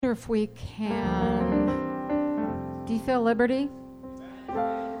wonder if we can... Do you feel liberty?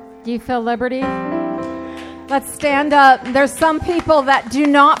 Do you feel liberty? Let's stand up. There's some people that do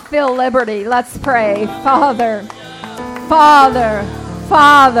not feel liberty. Let's pray. Father, Father,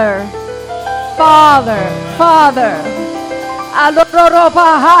 Father, Father, Father.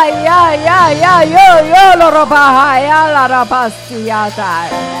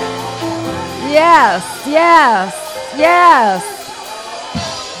 Yes, yes, yes.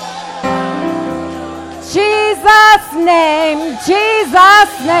 Jesus' name,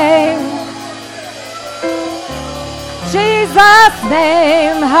 Jesus' name, Jesus'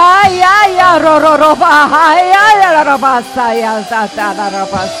 name.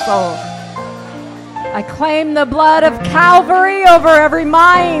 I claim the blood of Calvary over every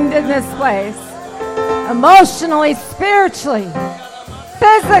mind in this place, emotionally, spiritually,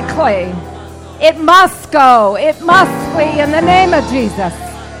 physically. It must go. It must flee in the name of Jesus.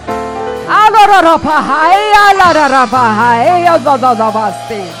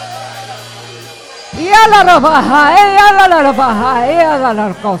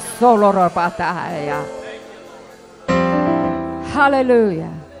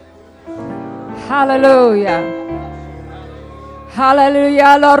 Hallelujah. Hallelujah.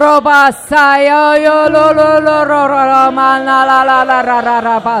 Hallelujah. La roba saya yo lo lo lo ro ro ma la la la la ra ra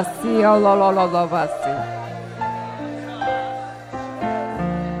ra ba si yo lo lo lo lo ba si.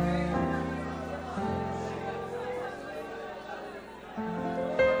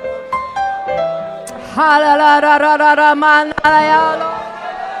 Ha la la ra ra ra ra ma la ya lo.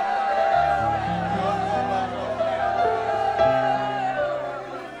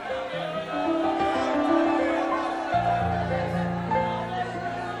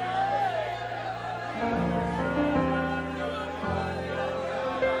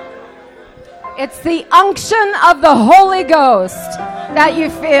 It's the unction of the Holy Ghost that you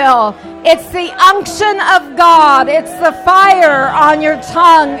feel. It's the unction of God. It's the fire on your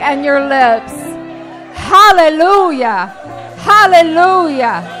tongue and your lips. Hallelujah.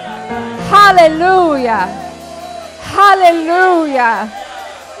 Hallelujah. Hallelujah. Hallelujah.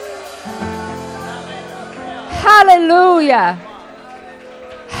 Hallelujah.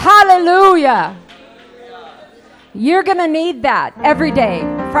 Hallelujah. You're going to need that every day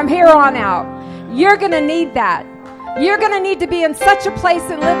from here on out. You're going to need that. You're going to need to be in such a place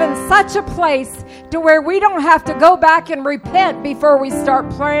and live in such a place to where we don't have to go back and repent before we start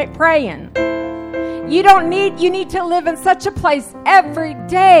praying. You need to live in such a place every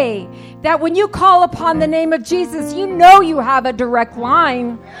day that when you call upon the name of Jesus, you know you have a direct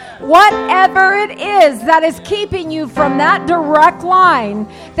line. Whatever it is that is keeping you from that direct line,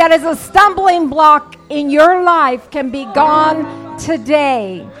 that is a stumbling block in your life, can be gone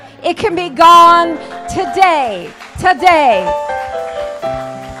today. It can be gone today. Today.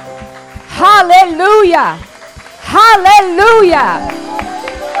 Hallelujah. Hallelujah.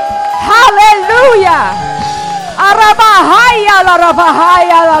 Hallelujah. Arabahaya la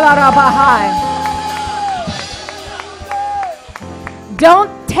rabahaya la rabahaya.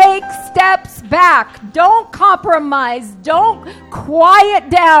 Don't take steps back. Don't compromise. Don't quiet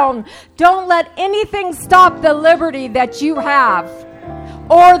down. Don't let anything stop the liberty that you have.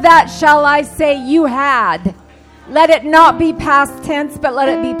 Or that, shall I say, you had. Let it not be past tense, but let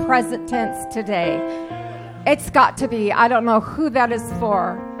it be present tense today. It's got to be. I don't know who that is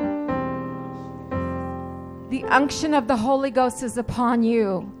for. The unction of the Holy Ghost is upon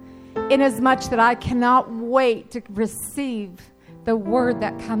you, inasmuch that I cannot wait to receive the word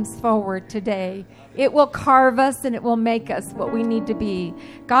that comes forward today. It will carve us and it will make us what we need to be.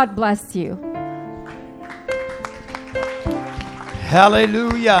 God bless you.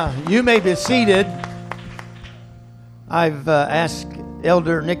 Hallelujah. You may be seated. I've asked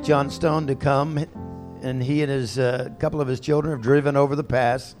Elder Nick Johnstone to come, and he and his couple of his children have driven over the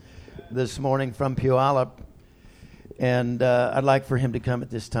pass this morning from Puyallup. And I'd like for him to come at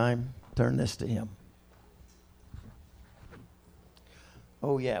this time. Turn this to him.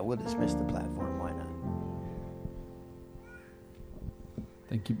 Oh, yeah, we'll dismiss the platform. Why not?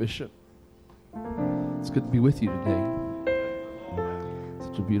 Thank you, Bishop. It's good to be with you today.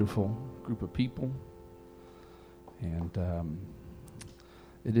 Such a beautiful group of people. And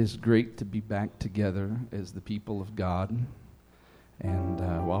it is great to be back together as the people of God. And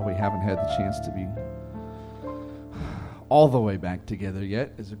while we haven't had the chance to be all the way back together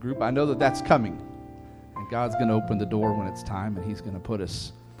yet as a group, I know that that's coming. And God's going to open the door when it's time, and He's going to put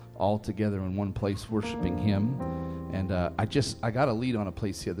us all together in one place worshiping Him. And I got a lead on a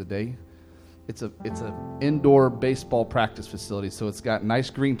place the other day. It's a indoor baseball practice facility, so it's got nice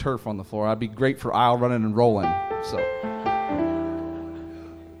green turf on the floor. I'd be great for aisle running and rolling. So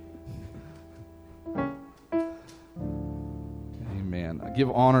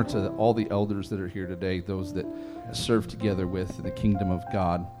give honor to all the elders that are here today, those that serve together with the kingdom of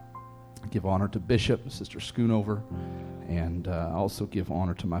God. I give honor to Bishop, Sister Schoonover, and I also give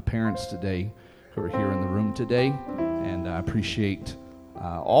honor to my parents today who are here in the room today. And I appreciate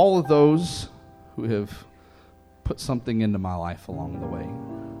all of those who have put something into my life along the way.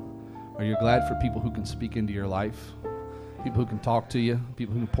 Are you glad for people who can speak into your life? People who can talk to you,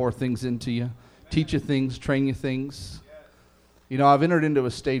 people who can pour things into you, teach you things, train you things. You know, I've entered into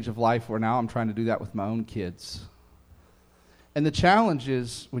a stage of life where now I'm trying to do that with my own kids. And the challenge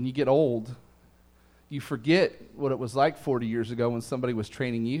is when you get old, you forget what it was like 40 years ago when somebody was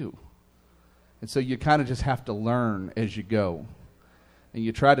training you. And so you kind of just have to learn as you go. And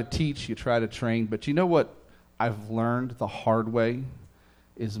you try to teach, you try to train. But you know what I've learned the hard way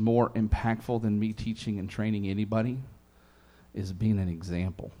is more impactful than me teaching and training anybody? Is being an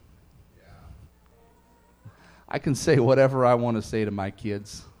example. I can say whatever I want to say to my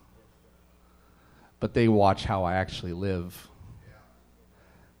kids, but they watch how I actually live.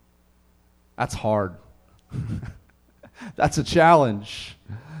 That's hard. That's a challenge.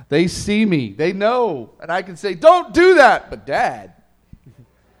 They see me. They know. And I can say, don't do that. But Dad.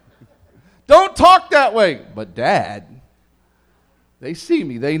 Don't talk that way. But Dad. They see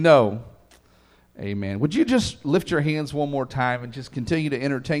me. They know. Amen. Would you just lift your hands one more time and just continue to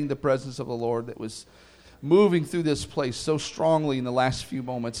entertain the presence of the Lord that was moving through this place so strongly in the last few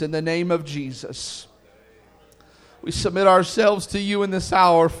moments. In the name of Jesus, we submit ourselves to you in this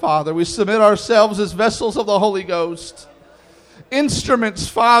hour, Father. We submit ourselves as vessels of the Holy Ghost. Instruments,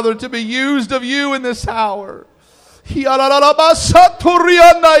 Father, to be used of you in this hour. In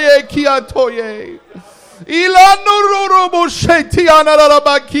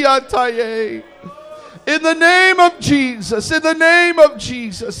the name of Jesus, in the name of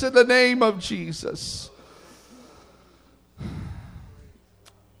Jesus, in the name of Jesus.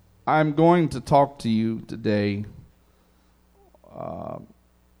 I'm going to talk to you today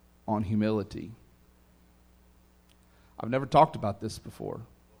on humility. I've never talked about this before.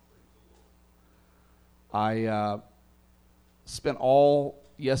 I spent all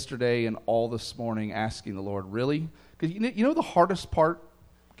yesterday and all this morning asking the Lord, really? Because you know the hardest part?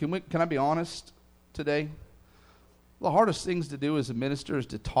 Can I be honest today? The hardest things to do as a minister is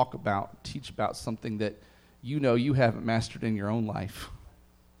to teach about something that you know you haven't mastered in your own life.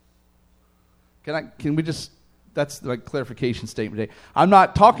 That's the clarification statement today. I'm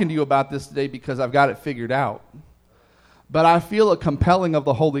not talking to you about this today because I've got it figured out. But I feel a compelling of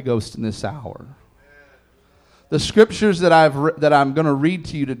the Holy Ghost in this hour. The scriptures that I'm going to read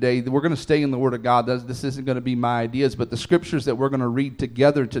to you today, we're going to stay in the Word of God. This isn't going to be my ideas, but the scriptures that we're going to read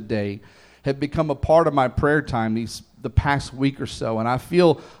together today have become a part of my prayer time the past week or so. And I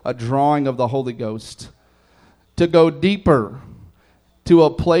feel a drawing of the Holy Ghost to go deeper to a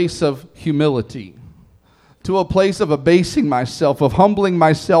place of humility, to a place of abasing myself, of humbling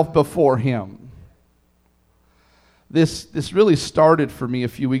myself before Him. This really started for me a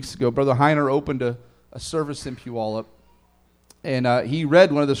few weeks ago. Brother Heiner opened a service in Puyallup, and he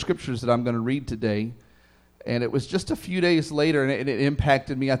read one of the scriptures that I'm going to read today, and it was just a few days later, and it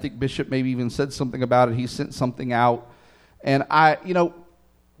impacted me. I think Bishop maybe even said something about it. He sent something out, and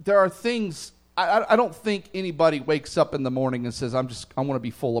there are things. I don't think anybody wakes up in the morning and says, I want to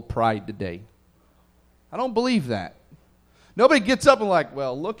be full of pride today. I don't believe that. Nobody gets up and like,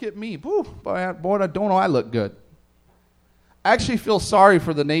 well, look at me. Boy, I don't know I look good. I actually feel sorry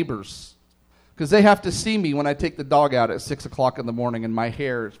for the neighbors because they have to see me when I take the dog out at 6 o'clock in the morning and my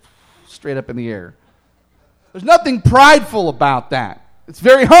hair is straight up in the air. There's nothing prideful about that. It's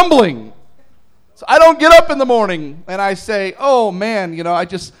very humbling. So I don't get up in the morning and I say, oh man,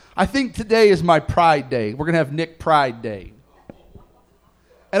 I think today is my pride day. We're going to have Nick Pride Day.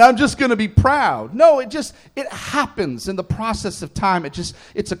 And I'm just going to be proud. No, it happens in the process of time.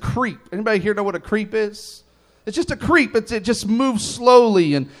 It's a creep. Anybody here know what a creep is? It's just a creep. It just moves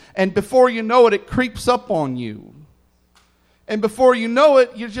slowly, and before you know it, it creeps up on you. And before you know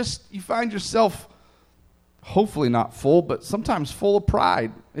it, you find yourself hopefully not full, but sometimes full of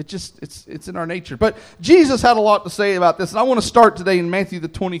pride. It's in our nature. But Jesus had a lot to say about this, and I want to start today in Matthew the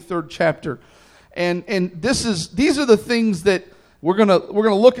 23rd chapter. And these are the things that we're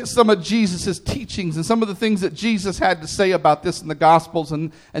gonna look at some of Jesus' teachings and some of the things that Jesus had to say about this in the Gospels,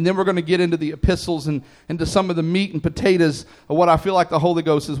 and then we're going to get into the epistles and into some of the meat and potatoes of what I feel like the Holy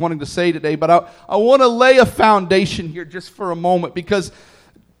Ghost is wanting to say today. But I want to lay a foundation here just for a moment, because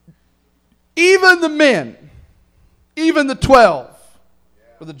even the men, even the 12,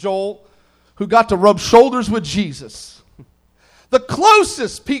 Brother Joel, who got to rub shoulders with Jesus, the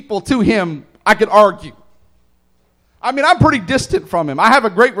closest people to him, I could argue, I mean, I'm pretty distant from him. I have a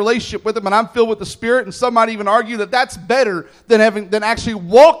great relationship with him, and I'm filled with the Spirit, and some might even argue that that's better than actually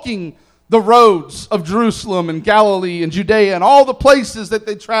walking the roads of Jerusalem and Galilee and Judea and all the places that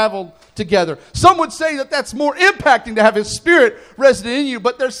they traveled together. Some would say that that's more impacting to have His Spirit resident in you,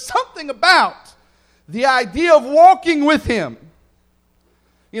 but there's something about the idea of walking with Him.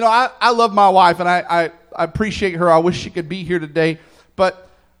 You know, I love my wife, and I appreciate her. I wish she could be here today, but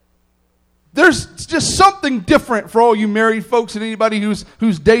there's just something different for all you married folks and anybody who's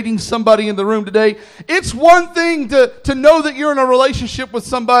dating somebody in the room today. It's one thing to know that you're in a relationship with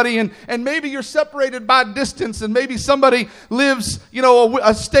somebody and maybe you're separated by distance and maybe somebody lives, you know,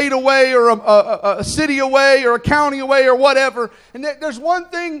 a state away or a city away or a county away or whatever. And there's one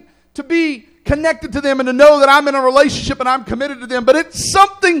thing to be connected to them and to know that I'm in a relationship and I'm committed to them, but it's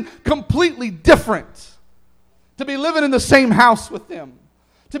something completely different to be living in the same house with them,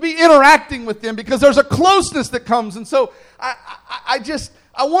 to be interacting with them, because there's a closeness that comes. And so I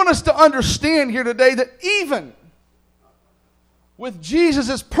want us to understand here today that even with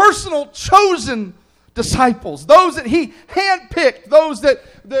Jesus' personal chosen disciples, those that He handpicked, those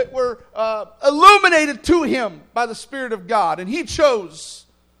that were illuminated to Him by the Spirit of God, and He chose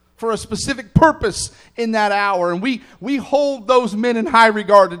for a specific purpose in that hour. And we hold those men in high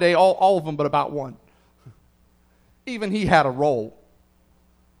regard today, all of them but about one. Even he had a role.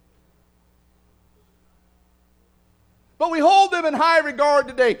 But we hold them in high regard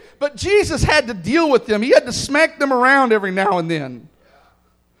today. But Jesus had to deal with them. He had to smack them around every now and then.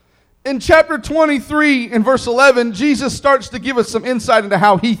 In chapter 23, in verse 11, Jesus starts to give us some insight into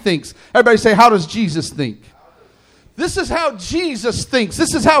how He thinks. Everybody say, how does Jesus think? This is how Jesus thinks.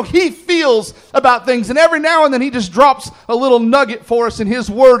 This is how He feels about things. And every now and then He just drops a little nugget for us in His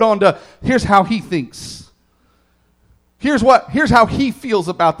word onto, here's how He thinks. Here's how He feels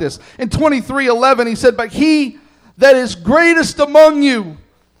about this. In 23:11, He said, but he that is greatest among you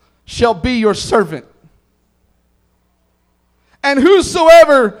shall be your servant. And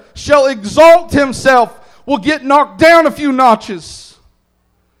whosoever shall exalt himself will get knocked down a few notches.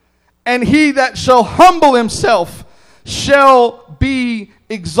 And he that shall humble himself shall be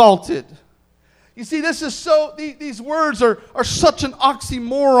exalted. You see, this is so, these words are such an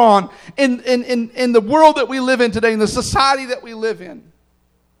oxymoron in the world that we live in today, in the society that we live in.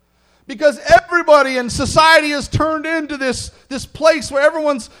 Because everybody in society has turned into this place where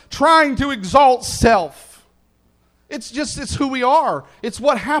everyone's trying to exalt self. It's who we are. It's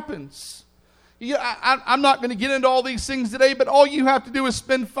what happens. I'm not going to get into all these things today, but all you have to do is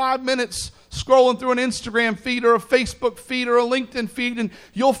spend 5 minutes scrolling through an Instagram feed or a Facebook feed or a LinkedIn feed, and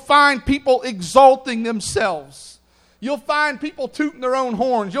you'll find people exalting themselves. You'll find people tooting their own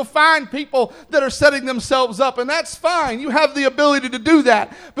horns. You'll find people that are setting themselves up, and that's fine. You have the ability to do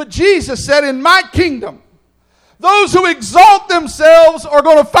that. But Jesus said, in my kingdom, those who exalt themselves are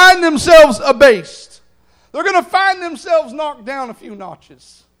going to find themselves abased. They're going to find themselves knocked down a few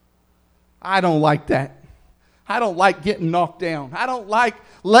notches. I don't like that. I don't like getting knocked down. I don't like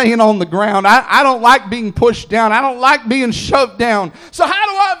laying on the ground. I don't like being pushed down. I don't like being shoved down. So how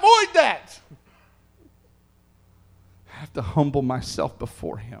do I avoid that? I have to humble myself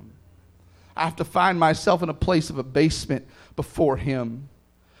before Him. I have to find myself in a place of abasement before Him.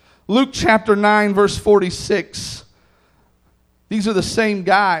 Luke chapter 9, verse 46. These are the same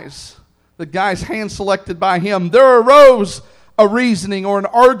guys. The guys hand-selected by Him. There arose a reasoning or an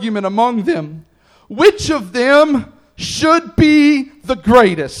argument among them. Which of them should be the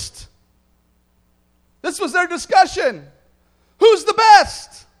greatest? This was their discussion. Who's the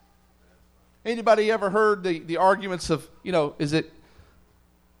best? Anybody ever heard the arguments of, is it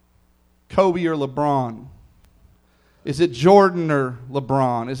Kobe or LeBron? Is it Jordan or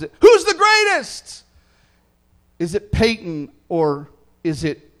LeBron? Who's the greatest? Is it Peyton or is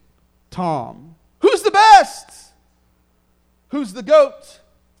it Tom? Who's the best? Who's the GOAT?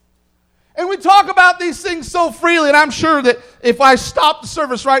 And we talk about these things so freely, and I'm sure that if I stopped the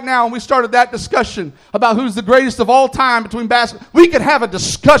service right now and we started that discussion about who's the greatest of all time between basketball, we could have a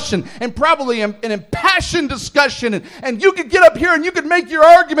discussion, and probably an impassioned discussion, and you could get up here and you could make your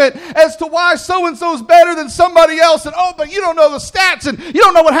argument as to why so-and-so's better than somebody else, and but you don't know the stats, and you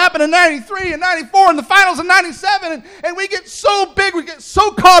don't know what happened in 93 and 94 and the finals in 97, and we get so big, we get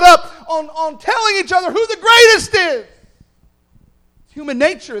so caught up on telling each other who the greatest is. Human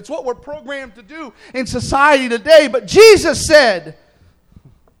nature. It's what we're programmed to do in society today. But Jesus said,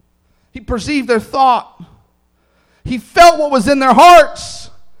 He perceived their thought. He felt what was in their hearts.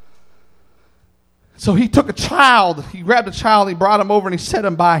 So He took a child. He grabbed a child. He brought him over and He set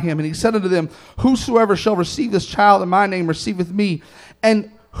him by Him. And He said unto them, whosoever shall receive this child in my name receiveth me.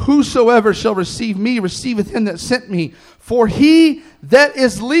 And whosoever shall receive me receiveth him that sent me. For he that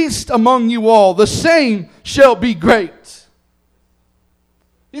is least among you all, the same shall be great.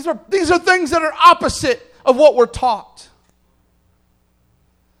 These are things that are opposite of what we're taught.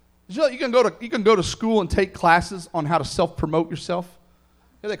 You can go to school and take classes on how to self-promote yourself.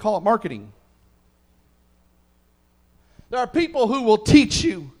 Yeah, they call it marketing. There are people who will teach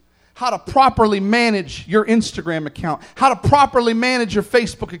you how to properly manage your Instagram account, how to properly manage your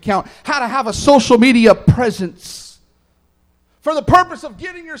Facebook account, how to have a social media presence for the purpose of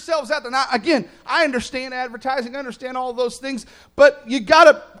getting yourselves out there. Now, again, I understand advertising, I understand all those things, but you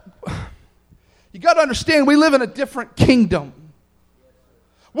gotta understand we live in a different kingdom.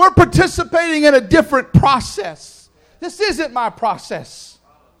 We're participating in a different process. This isn't my process.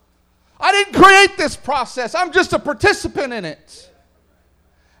 I didn't create this process. I'm just a participant in it.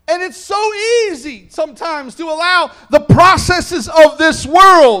 And it's so easy sometimes to allow the processes of this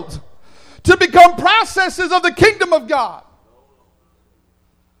world to become processes of the kingdom of God.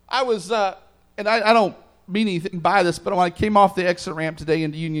 I was, and I don't mean anything by this, but when I came off the exit ramp today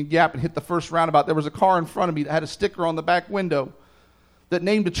into Union Gap and hit the first roundabout, there was a car in front of me that had a sticker on the back window that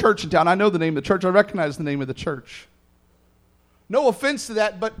named a church in town. I know the name of the church. I recognize the name of the church. No offense to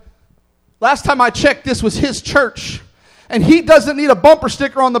that, but last time I checked, this was his church. And he doesn't need a bumper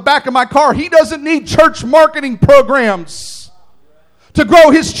sticker on the back of my car. He doesn't need church marketing programs to grow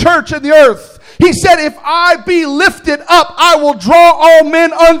his church in the earth. He said, if I be lifted up, I will draw all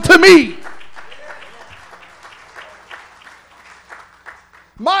men unto me.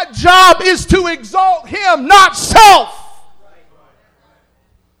 My job is to exalt him, not self.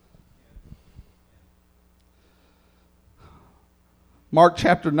 Mark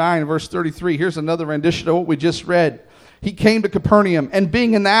chapter 9, verse 33. Here's another rendition of what we just read. He came to Capernaum, and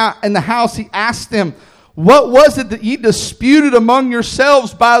being in the house, he asked them, what was it that ye disputed among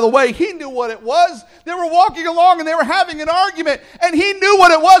yourselves by the way? He knew what it was. They were walking along and they were having an argument, and he knew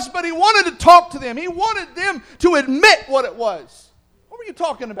what it was, but he wanted to talk to them. He wanted them to admit what it was. What were you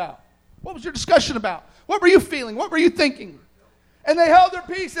talking about? What was your discussion about? What were you feeling? What were you thinking? And they held their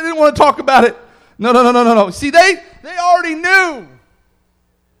peace. They didn't want to talk about it. No. See, they already knew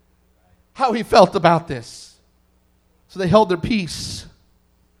how he felt about this. So they held their peace.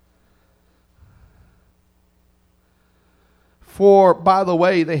 For, by the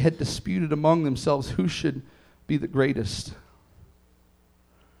way, they had disputed among themselves who should be the greatest.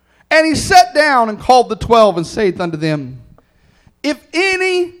 And he sat down and called the 12 and saith unto them, if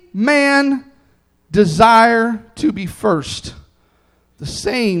any man desire to be first, the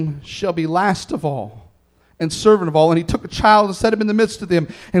same shall be last of all and servant of all. And he took a child and set him in the midst of them.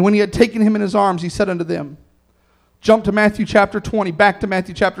 And when he had taken him in his arms, he said unto them, jump to Matthew chapter 20, back to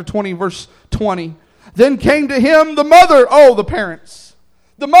Matthew chapter 20, verse 20. Then came to him the mother, the parents,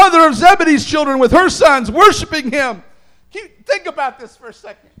 the mother of Zebedee's children with her sons, worshiping him. Think about this for a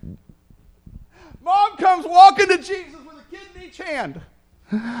second. Mom comes walking to Jesus with a kid in each hand.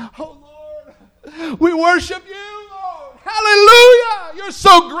 Oh, Lord, we worship you, Lord. Hallelujah. You're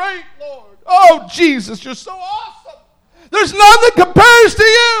so great, Lord. Oh, Jesus, you're so awesome. There's none that compares to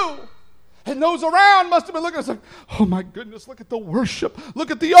you. And those around must have been looking at us like, oh my goodness, look at the worship.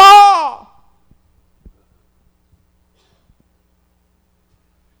 Look at the awe.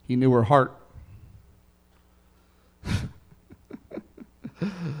 He knew her heart.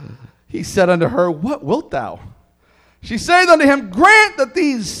 He said unto her, what wilt thou? She saith unto him, grant that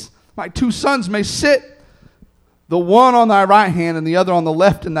these my two sons may sit, the one on thy right hand and the other on the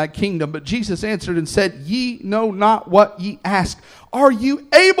left in thy kingdom. But Jesus answered and said, ye know not what ye ask. Are you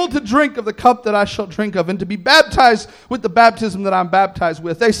able to drink of the cup that I shall drink of, and to be baptized with the baptism that I am baptized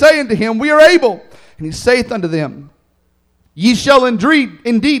with? They say unto him, we are able. And he saith unto them, ye shall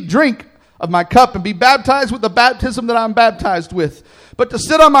indeed drink of my cup, and be baptized with the baptism that I am baptized with. But to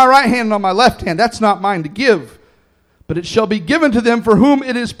sit on my right hand and on my left hand, that's not mine to give, but it shall be given to them for whom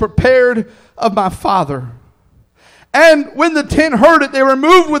it is prepared of my Father. And when the 10 heard it, they were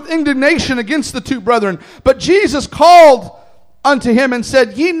moved with indignation against the two brethren. But Jesus called unto him and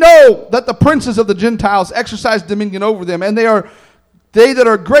said, ye know that the princes of the Gentiles exercise dominion over them, and they that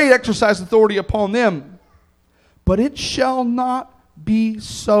are great exercise authority upon them. But it shall not be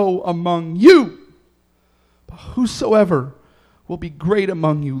so among you. But whosoever will be great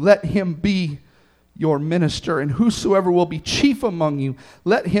among you, let him be your minister. And whosoever will be chief among you,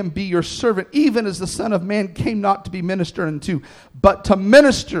 let him be your servant, even as the Son of Man came not to be ministered unto, but to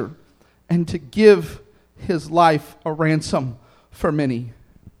minister and to give his life a ransom for many.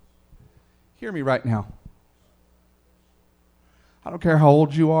 Hear me right now. I don't care how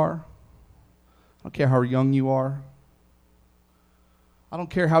old you are. I don't care how young you are. I don't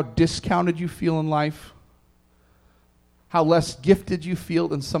care how discounted you feel in life, how less gifted you feel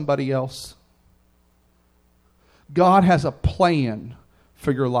than somebody else. God has a plan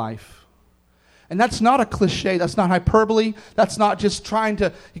for your life. And that's not a cliche. That's not hyperbole. That's not just trying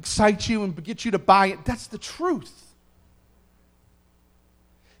to excite you and get you to buy it. That's the truth.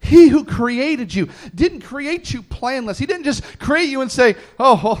 He who created you didn't create you planless. He didn't just create you and say,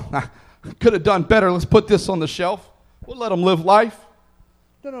 oh, well, could have done better. Let's put this on the shelf. We'll let them live life.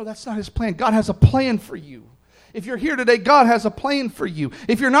 No, that's not his plan. God has a plan for you. If you're here today, God has a plan for you.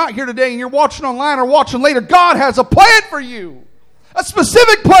 If you're not here today and you're watching online or watching later, God has a plan for you. A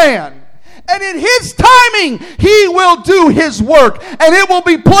specific plan. And in His timing, He will do His work. And it will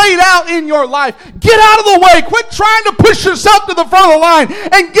be played out in your life. Get out of the way. Quit trying to push yourself to the front of the line.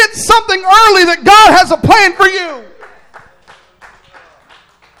 And get something early that God has a plan for you.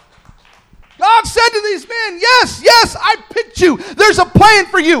 God said to these men, yes, I picked you. There's a plan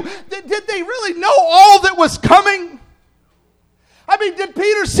for you. Did they really know all that was coming? I mean, did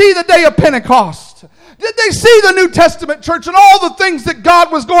Peter see the day of Pentecost? Did they see the New Testament church and all the things that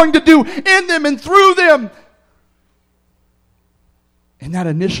God was going to do in them and through them? And that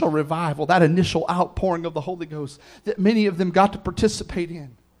initial revival, that initial outpouring of the Holy Ghost that many of them got to participate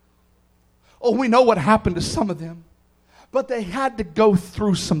in. Oh, we know what happened to some of them. But they had to go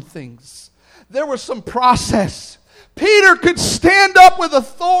through some things. There was some process. Peter could stand up with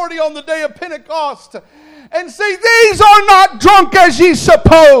authority on the day of Pentecost and say, these are not drunk as ye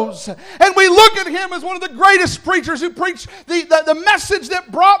suppose. And we look at him as one of the greatest preachers who preached the message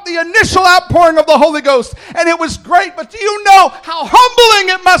that brought the initial outpouring of the Holy Ghost. And it was great, but do you know how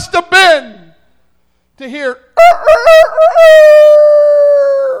humbling it must have been to hear,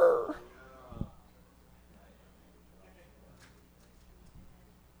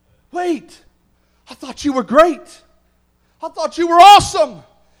 wait, I thought you were great. I thought you were awesome.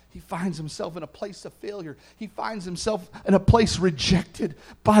 He finds himself in a place of failure. He finds himself in a place rejected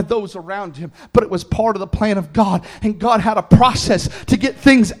by those around him. But it was part of the plan of God. And God had a process to get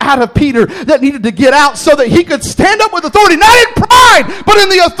things out of Peter that needed to get out so that he could stand up with authority, not in pride, but in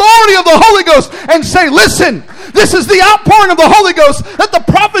the authority of the Holy Ghost and say, listen, this is the outpouring of the Holy Ghost that the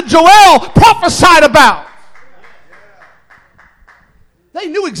prophet Joel prophesied about. They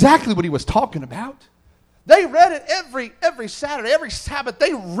knew exactly what he was talking about. They read it every Saturday, every Sabbath.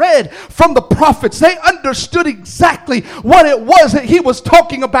 They read from the prophets. They understood exactly what it was that he was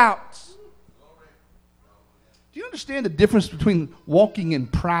talking about. Do you understand the difference between walking in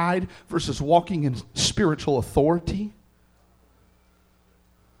pride versus walking in spiritual authority?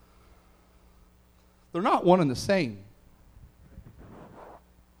 They're not one and the same.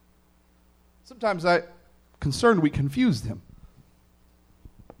 Sometimes I'm concerned we confuse them.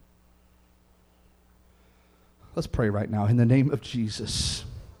 Let's pray right now in the name of Jesus.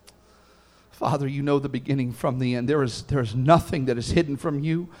 Father, you know the beginning from the end. There is nothing that is hidden from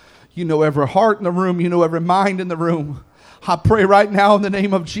you. You know every heart in the room. You know every mind in the room. I pray right now in the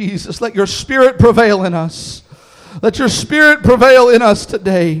name of Jesus, let your Spirit prevail in us. Let your Spirit prevail in us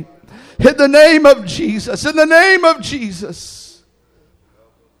today. In the name of Jesus. In the name of Jesus.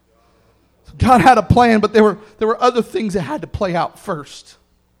 God had a plan, but there were other things that had to play out first.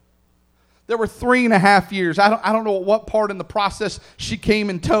 There were 3.5 years. I don't know what part in the process she came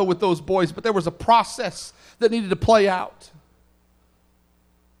in tow with those boys, but there was a process that needed to play out.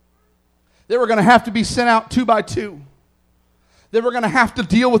 They were going to have to be sent out 2 by 2. They were going to have to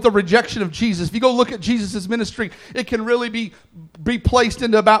deal with the rejection of Jesus. If you go look at Jesus' ministry, it can really be placed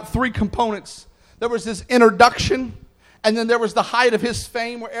into about 3 components. There was this introduction, and then there was the height of his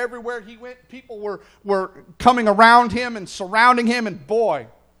fame where everywhere he went, people were coming around him and surrounding him, and boy,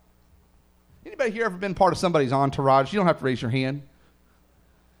 anybody here ever been part of somebody's entourage? You don't have to raise your hand.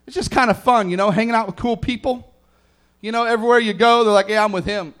 It's just kind of fun, hanging out with cool people. Everywhere you go, they're like, yeah, I'm with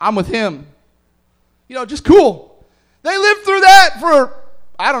him. I'm with him. Just cool. They lived through that for,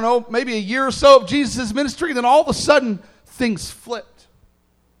 I don't know, maybe a year or so of Jesus' ministry. Then all of a sudden, things flipped.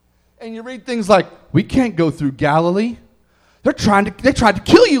 And you read things like, we can't go through Galilee. They tried to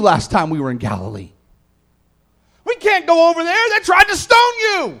kill you last time we were in Galilee. We can't go over there. They tried to stone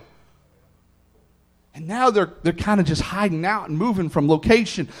you. And now they're kind of just hiding out and moving from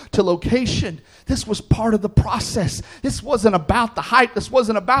location to location. This was part of the process. This wasn't about the hype. This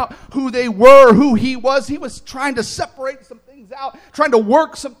wasn't about who they were, who he was. He was trying to separate some things out, trying to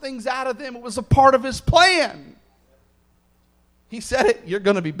work some things out of them. It was a part of his plan. He said it, you're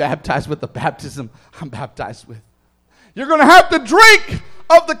going to be baptized with the baptism I'm baptized with. You're going to have to drink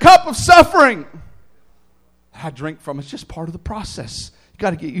of the cup of suffering I drink from. It's just part of the process. You got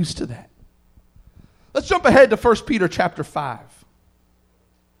to get used to that. Let's jump ahead to 1 Peter chapter 5.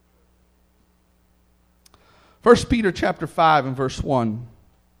 1 Peter chapter 5 and verse 1.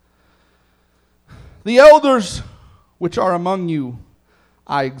 The elders which are among you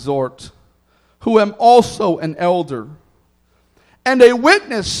I exhort, who am also an elder, and a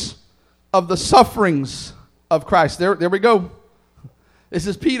witness of the sufferings of Christ. There we go. This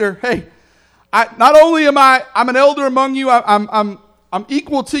is Peter. Hey, not only I'm an elder among you, I'm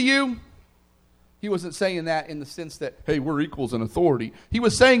equal to you. He wasn't saying that in the sense that, hey, we're equals in authority. He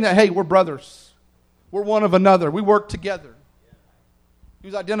was saying that, hey, we're brothers. We're one of another. We work together. He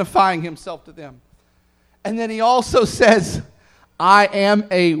was identifying himself to them. And then he also says, I am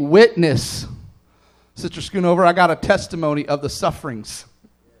a witness. Sister Schoonover, I got a testimony of the sufferings.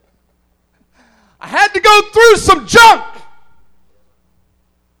 I had to go through some junk.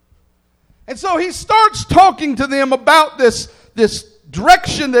 And so he starts talking to them about this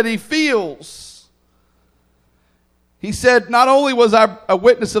direction that he feels. He said, not only was I a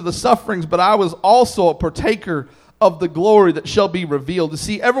witness of the sufferings, but I was also a partaker of the glory that shall be revealed. You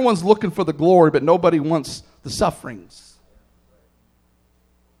see, everyone's looking for the glory, but nobody wants the sufferings.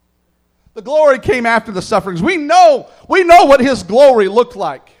 The glory came after the sufferings. We know what his glory looked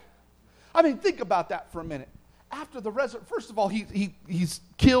like. I mean, think about that for a minute. After the resurrection, first of all, he's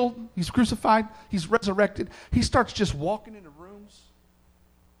killed, he's crucified, he's resurrected. He starts just walking into rooms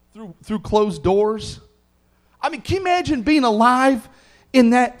through closed doors. I mean, can you imagine being alive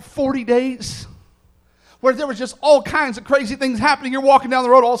in that 40 days? Where there was just all kinds of crazy things happening. You're walking down the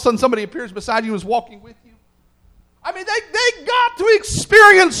road, all of a sudden somebody appears beside you and is walking with you. I mean, they got to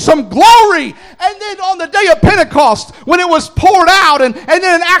experience some glory. And then on the day of Pentecost, when it was poured out, and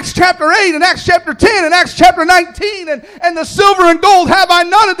then in Acts chapter 8, and Acts chapter 10, and Acts chapter 19, and the silver and gold have I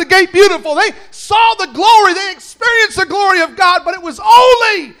none at the gate beautiful. They saw the glory. They experienced the glory of God, but it was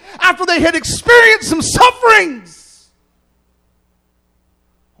only after they had experienced some sufferings.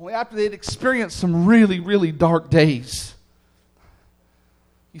 Only after they had experienced some really, really dark days.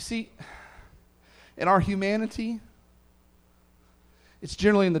 You see, in our humanity, it's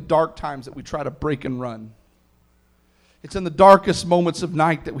generally in the dark times that we try to break and run. It's in the darkest moments of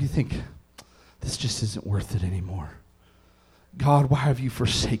night that we think, this just isn't worth it anymore. God, why have you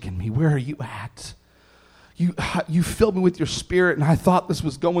forsaken me? Where are you at? You filled me with your spirit, and I thought this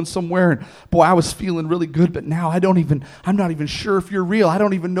was going somewhere, and boy, I was feeling really good, but now I'm not even sure if you're real. I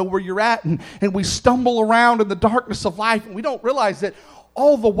don't even know where you're at, and we stumble around in the darkness of life, and we don't realize that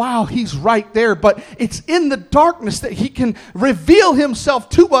all the while he's right there, but it's in the darkness that he can reveal himself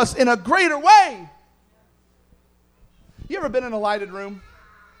to us in a greater way. You ever been in a lighted room?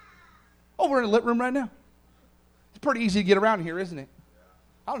 Oh, we're in a lit room right now. It's pretty easy to get around here, isn't it?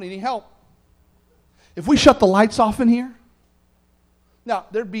 I don't need any help. If we shut the lights off in here, now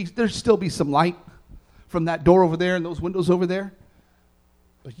there'd still be some light from that door over there and those windows over there,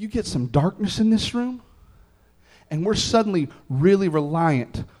 but you get some darkness in this room, and we're suddenly really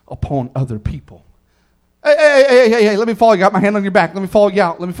reliant upon other people. Hey, let me follow you. Got my hand on your back. Let me follow you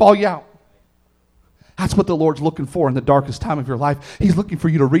out. That's what the Lord's looking for in the darkest time of your life. He's looking for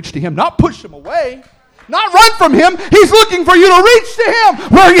you to reach to him, not push him away, not run from him. He's looking for you to reach to him.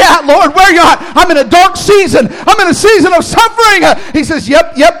 Where are you at, Lord? Where are you at? I'm in a dark season. I'm in a season of suffering. He says,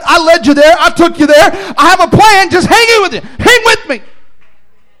 yep, I led you there. I took you there. I have a plan. Just hang with it. Hang with me.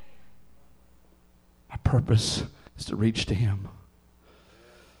 My purpose is to reach to him.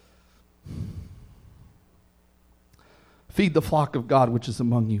 Feed the flock of God which is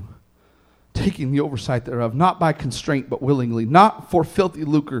among you, taking the oversight thereof, not by constraint but willingly, not for filthy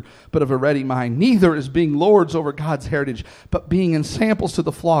lucre but of a ready mind, neither as being lords over God's heritage, but being in samples to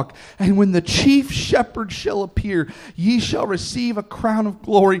the flock. And when the chief shepherd shall appear, ye shall receive a crown of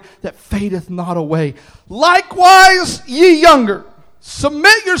glory that fadeth not away. Likewise, ye younger,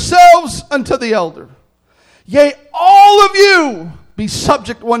 submit yourselves unto the elder. Yea, all of you be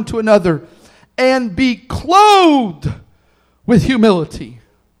subject one to another, and be clothed with humility.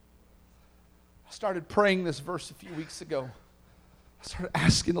 I started praying this verse a few weeks ago. I started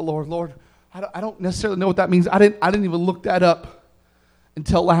asking the Lord, I don't necessarily know what that means. I didn't even look that up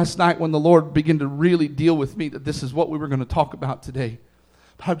until last night when the Lord began to really deal with me that this is what we were going to talk about today.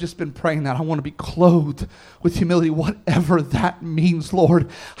 But I've just been praying that I want to be clothed with humility, whatever that means, Lord.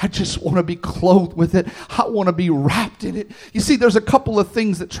 I just want to be clothed with it. I want to be wrapped in it. You see, there's a couple of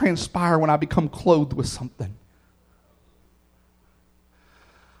things that transpire when I become clothed with something.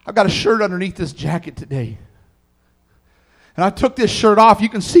 I've got a shirt underneath this jacket today. And I took this shirt off. You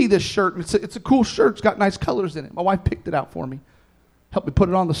can see this shirt. It's a cool shirt. It's got nice colors in it. My wife picked it out for me. Helped me put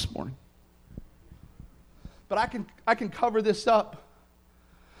it on this morning. But I can cover this up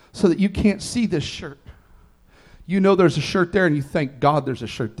so that you can't see this shirt. You know there's a shirt there and you thank God there's a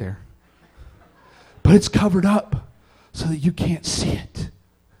shirt there. but it's covered up so that you can't see it.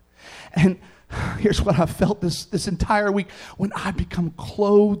 And here's what I've felt this entire week. When I become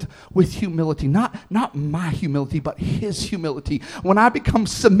clothed with humility, not my humility, but his humility. When I become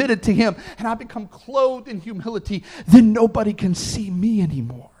submitted to him and I become clothed in humility, then nobody can see me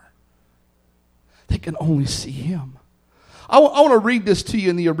anymore. They can only see him. I want to read this to you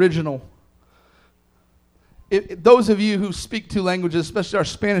in the original. Those of you who speak two languages, especially our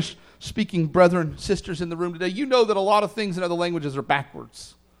Spanish-speaking brethren, sisters in the room today, you know that a lot of things in other languages are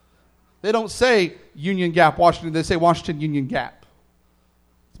backwards. They don't say Union Gap, Washington. They say Washington, Union Gap.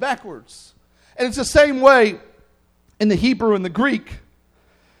 It's backwards. And it's the same way in the Hebrew and the Greek.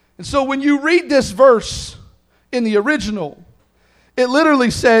 And so when you read this verse in the original, it literally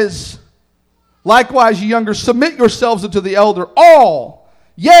says, likewise, ye younger, submit yourselves unto the elder. All,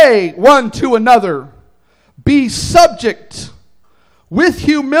 yea, one to another, be subject with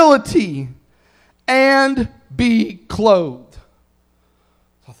humility and be clothed.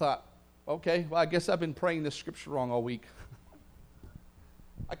 So I thought, okay, well, I guess I've been praying this scripture wrong all week.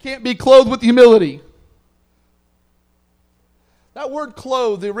 I can't be clothed with humility. That word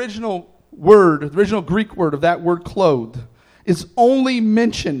clothed, the original Greek word of that word clothed, is only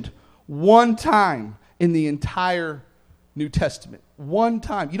mentioned one time in the entire New Testament. One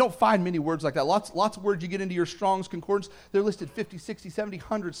time. You don't find many words like that. Lots of words you get into your Strong's Concordance, they're listed 50, 60, 70,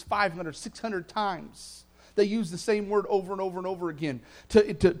 hundreds, 500, 600 times. They use the same word over and over and over again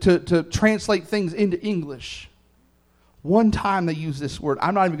to translate things into English. One time they use this word.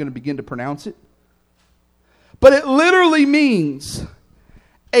 I'm not even going to begin to pronounce it. But it literally means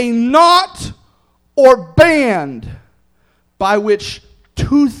a knot or band by which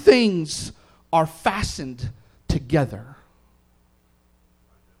two things are fastened together.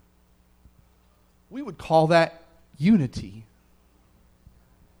 We would call that unity.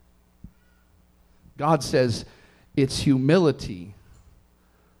 God says it's humility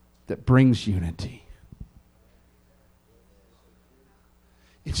that brings unity.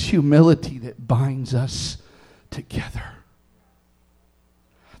 It's humility that binds us together.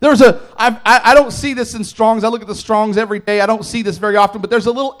 I don't see this in Strong's. I look at the Strong's every day. I don't see this very often, but there's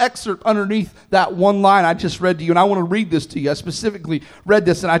a little excerpt underneath that one line I just read to you, and I want to read this to you. I specifically read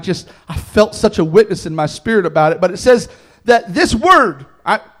this, and I felt such a witness in my spirit about it. But it says that this word,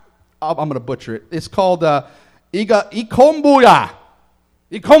 I'm going to butcher it. It's called ikomboya.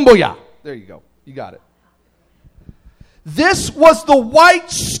 Ikomboya. There you go. You got it. This was the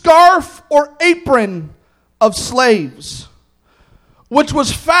white scarf or apron of slaves, which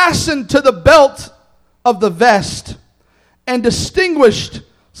was fastened to the belt of the vest and distinguished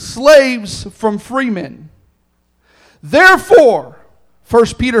slaves from freemen. Therefore,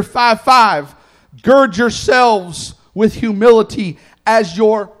 1 Peter 5:5, gird yourselves with humility as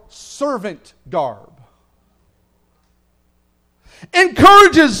your servant garb.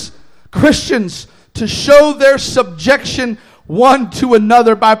 Encourages Christians to show their subjection one to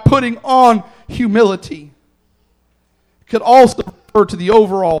another by putting on humility. It could also refer to the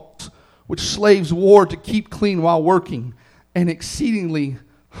overalls which slaves wore to keep clean while working, an exceedingly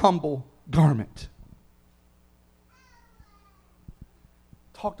humble garment.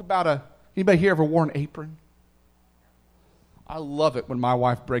 Talked about anybody here ever wore an apron? I love it when my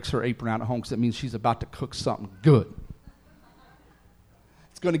wife breaks her apron out at home because it means she's about to cook something good.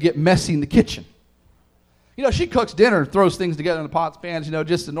 It's going to get messy in the kitchen. You know, she cooks dinner and throws things together in the pots, pans,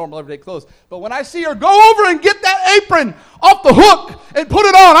 just the normal everyday clothes. But when I see her go over and get that apron off the hook and put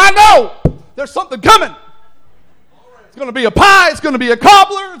it on, I know there's something coming. It's going to be a pie. It's going to be a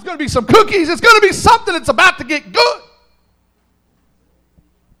cobbler. It's going to be some cookies. It's going to be something that's about to get good.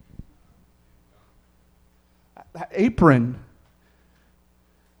 That apron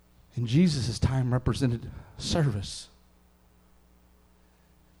in Jesus' time represented service.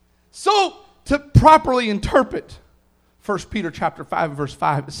 So, to properly interpret 1 Peter chapter 5 and verse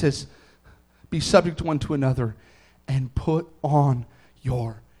 5, it says, be subject one to another and put on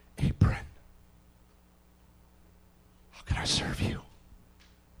your apron. How can I serve you?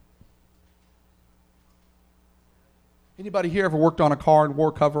 Anybody here ever worked on a car and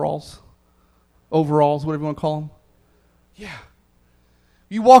wore coveralls? Overalls, whatever you want to call them? Yeah.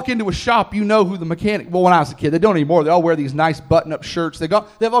 You walk into a shop, you know who the mechanic, well, when I was a kid, they don't anymore. They all wear these nice button-up shirts. They've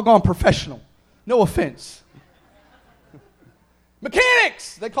all gone professional. No offense.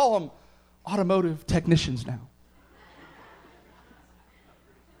 Mechanics! They call them automotive technicians now.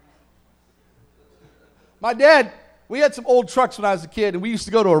 My dad, we had some old trucks when I was a kid, and we used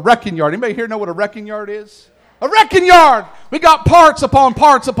to go to a wrecking yard. Anybody here know what a wrecking yard is? A wrecking yard! We got parts upon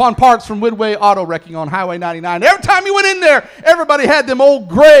parts upon parts from Midway Auto Wrecking on Highway 99. Every time you went in there, everybody had them old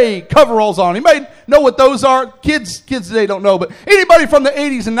gray coveralls on. Anybody know what those are? Kids today don't know, but anybody from the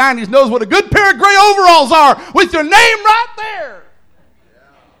 80s and 90s knows what a good pair of gray overalls are with your name right there.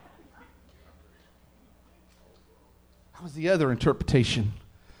 That was the other interpretation.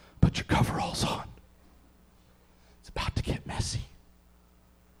 Put your coveralls on. It's about to get messy.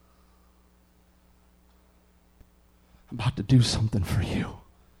 I'm about to do something for you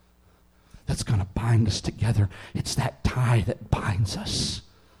that's going to bind us together. It's that tie that binds us.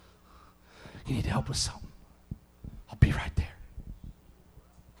 You need help with something? I'll be right there.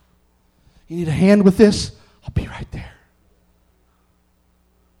 You need a hand with this? I'll be right there.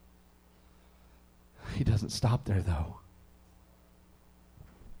 He doesn't stop there, though.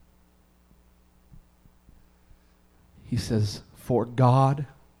 He says, for God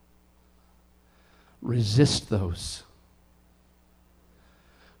resist those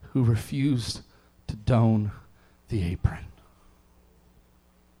who refused to don the apron.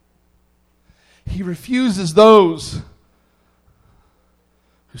 He refuses those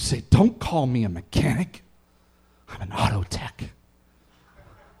who say, don't call me a mechanic. I'm an auto tech.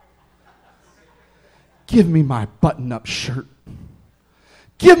 Give me my button-up shirt.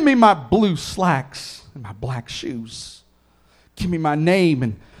 Give me my blue slacks and my black shoes. Give me my name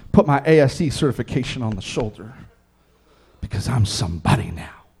and put my ASE certification on the shoulder, because I'm somebody now.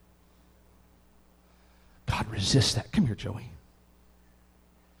 God resists that. Come here, Joey.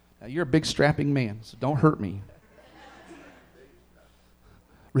 Now, you're a big strapping man, so don't hurt me.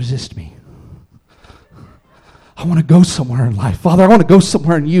 Resist me. I want to go somewhere in life. Father, I want to go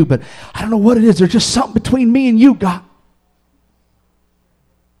somewhere in you, but I don't know what it is. There's just something between me and you, God.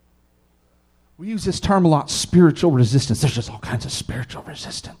 We use this term a lot, spiritual resistance. There's just all kinds of spiritual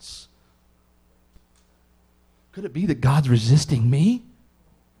resistance. Could it be that God's resisting me?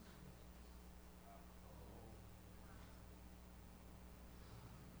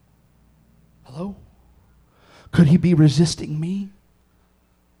 Hello? Could he be resisting me?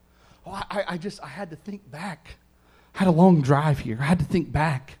 Oh, I had to think back. I had a long drive here. I had to think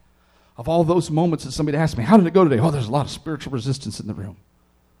back of all those moments that somebody asked me, how did it go today? Oh, there's a lot of spiritual resistance in the room.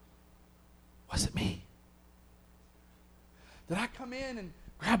 Was it me? Did I come in and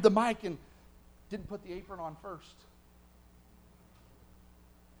grab the mic and didn't put the apron on first?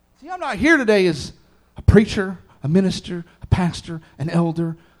 See, I'm not here today as a preacher, a minister, a pastor, an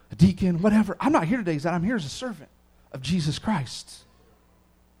elder, a deacon, whatever. I'm not here today as that. I'm here as a servant of Jesus Christ.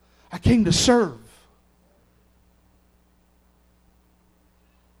 I came to serve.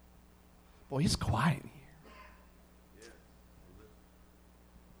 Boy, it's quiet here.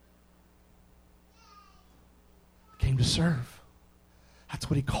 I came to serve. That's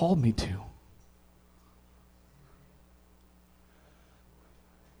what he called me to.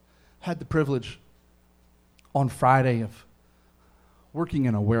 Had the privilege on Friday of working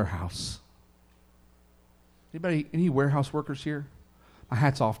in a warehouse. Any warehouse workers here? My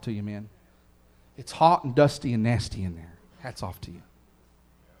hat's off to you, man. It's hot and dusty and nasty in there. Hats off to you.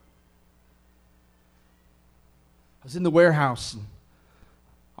 I was in the warehouse and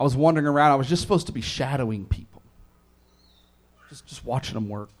I was wandering around. I was just supposed to be shadowing people. Just watching them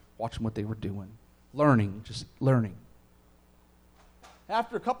work, watching what they were doing, just learning.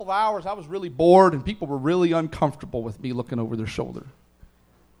 After a couple of hours, I was really bored and people were really uncomfortable with me looking over their shoulder.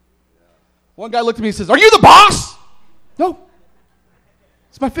 One guy looked at me and says, "Are you the boss?" No.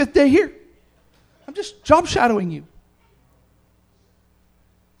 It's my 5th day here. I'm just job shadowing you.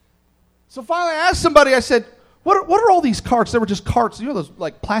 So finally I asked somebody, I said, what are all these carts? They were just carts, you know those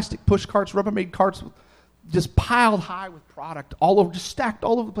like plastic push carts, Rubbermaid carts, just piled high with product all over, just stacked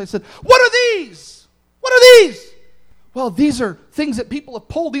all over the place. I said, what are these? What are these? Well, these are things that people have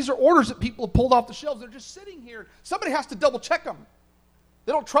pulled. These are orders that people have pulled off the shelves. They're just sitting here. Somebody has to double check them.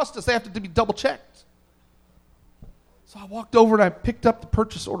 They don't trust us. They have to be double checked. So I walked over and I picked up the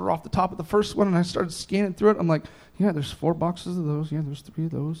purchase order off the top of the first one and I started scanning through it. I'm like, yeah, there's 4 boxes of those. Yeah, there's 3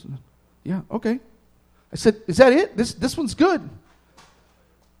 of those. Yeah, okay. I said, is that it? This one's good.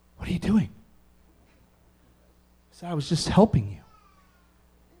 What are you doing? I said, I was just helping you.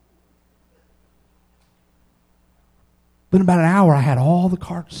 But in about an hour, I had all the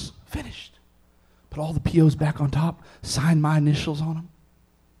carts finished. Put all the POs back on top, signed my initials on them.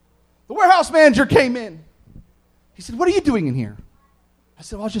 The warehouse manager came in. He said, what are you doing in here? I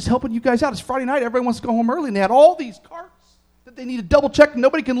said, well, I was just helping you guys out. It's Friday night. Everybody wants to go home early. And they had all these carts that they need to double check. And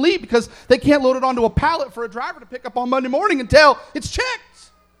nobody can leave because they can't load it onto a pallet for a driver to pick up on Monday morning until it's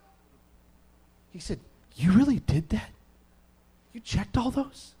checked. He said, you really did that? You checked all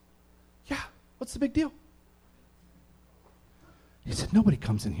those? Yeah. What's the big deal? He said, nobody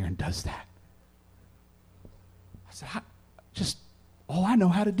comes in here and does that. I said, just all I know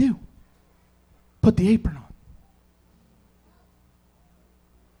how to do. Put the apron on.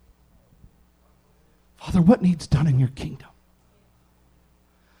 Father, what needs done in your kingdom?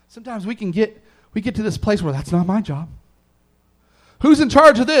 Sometimes we get to this place where that's not my job. Who's in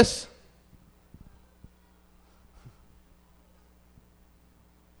charge of this?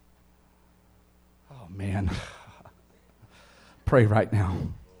 Oh, man. Pray right now.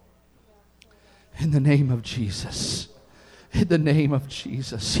 In the name of Jesus. In the name of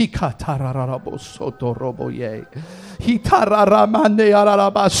Jesus.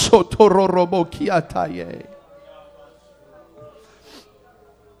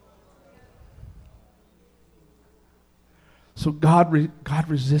 So God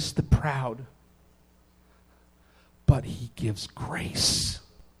resists the proud, but he gives grace.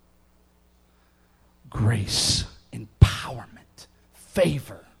 Grace, empowerment,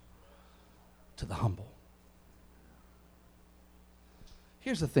 favor to the humble.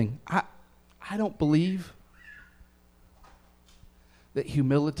 Here's the thing. I don't believe that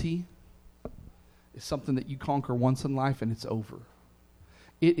humility is something that you conquer once in life and it's over.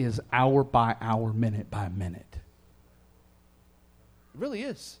 It is hour by hour, minute by minute. It really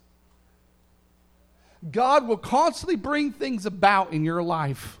is. God will constantly bring things about in your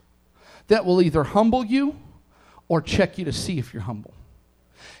life that will either humble you or check you to see if you're humble.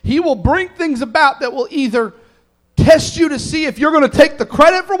 He will bring things about that will either test you to see if you're going to take the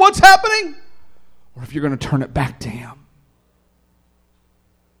credit for what's happening or if you're going to turn it back to him.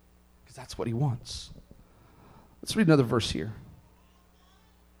 Because that's what he wants. Let's read another verse here.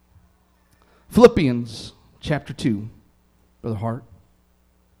 Philippians chapter 2, Brother Hart.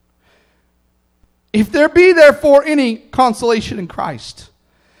 If there be therefore any consolation in Christ,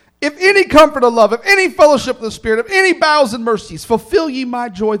 if any comfort of love, if any fellowship of the Spirit, if any bowels and mercies, fulfill ye my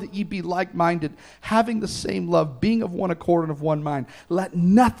joy that ye be like-minded, having the same love, being of one accord and of one mind. Let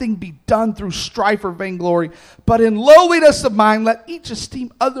nothing be done through strife or vainglory, but in lowliness of mind let each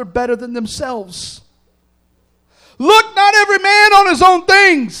esteem other better than themselves. Look not every man on his own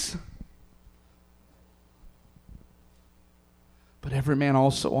things, but every man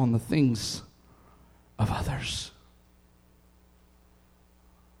also on the things of others.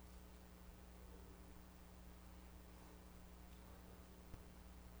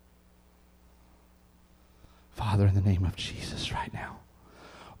 Father, in the name of Jesus right now,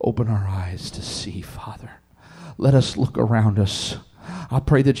 open our eyes to see, Father. Let us look around us. I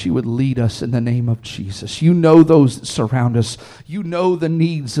pray that you would lead us in the name of Jesus. You know those that surround us. You know the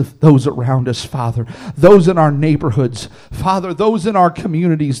needs of those around us, Father. Those in our neighborhoods, Father, those in our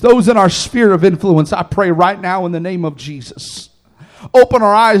communities, those in our sphere of influence. I pray right now in the name of Jesus. Open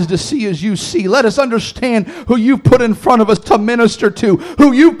our eyes to see as you see. Let us understand who you've put in front of us to minister to,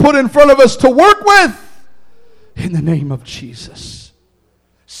 who you've put in front of us to work with. In the name of Jesus.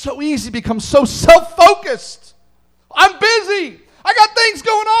 So easy to become so self-focused. I'm busy. I got things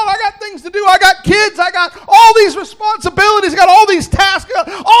going on. I got things to do. I got kids. I got all these responsibilities. I got all these tasks. I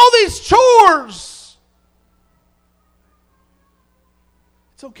got all these chores.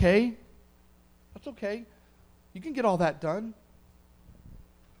 It's okay. That's okay. You can get all that done.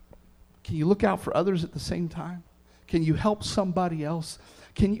 Can you look out for others at the same time? Can you help somebody else?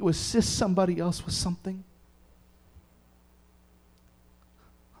 Can you assist somebody else with something?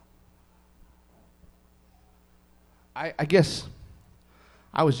 I guess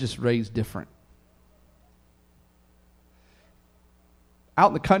I was just raised different. Out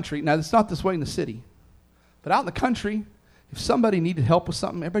in the country, now it's not this way in the city, but out in the country, if somebody needed help with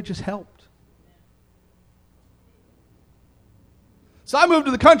something, everybody just helped. So I moved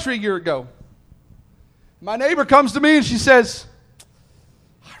to the country a year ago. My neighbor comes to me and she says,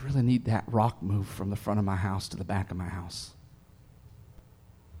 I really need that rock moved from the front of my house to the back of my house.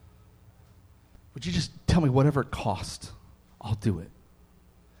 Would you just tell me whatever it costs? I'll do it.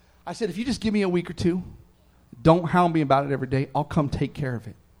 I said, if you just give me a week or two, don't hound me about it every day, I'll come take care of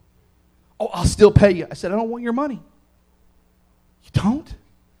it. Oh, I'll still pay you. I said, I don't want your money. You don't?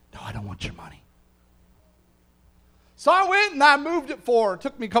 No, I don't want your money. So I went and I moved it for her. It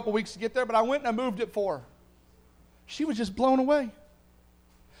took me a couple weeks to get there, but I went and I moved it for her. She was just blown away.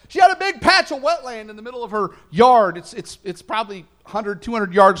 She had a big patch of wetland in the middle of her yard. It's probably 100,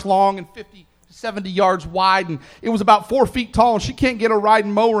 200 yards long and 50, 70 yards wide, and it was about 4 feet tall, and she can't get a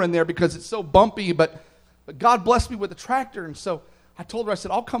riding mower in there because it's so bumpy, but God blessed me with a tractor, and so I told her, I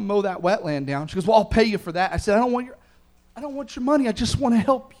said, I'll come mow that wetland down. She goes, well, I'll pay you for that. I said, I don't want your money. I just want to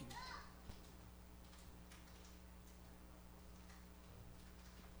help you.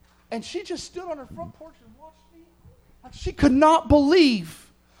 And she just stood on her front porch and watched me. She could not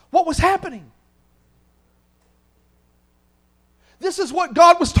believe what was happening. This is what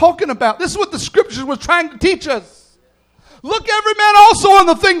God was talking about. This is what the scriptures were trying to teach us. Look every man also on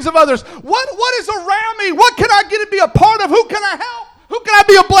the things of others. What is around me? What can I get to be a part of? Who can I help? Who can I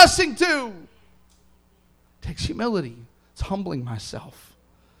be a blessing to? It takes humility. It's humbling myself.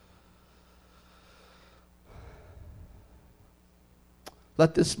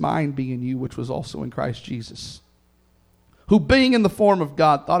 Let this mind be in you, which was also in Christ Jesus, who being in the form of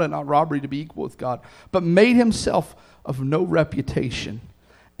God, thought it not robbery to be equal with God, but made himself of no reputation,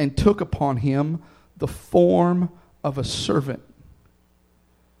 and took upon him the form of a servant,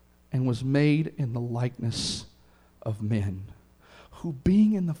 and was made in the likeness of men, who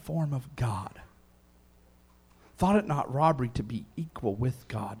being in the form of God, thought it not robbery to be equal with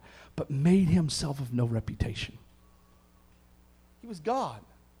God, but made himself of no reputation. He was God.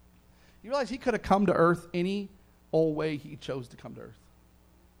 You realize he could have come to earth any old way he chose to come to earth.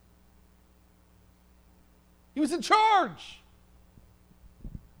 He was in charge.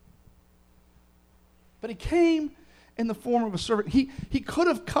 But he came in the form of a servant. He could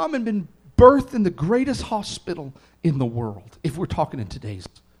have come and been birthed in the greatest hospital in the world, if we're talking in today's.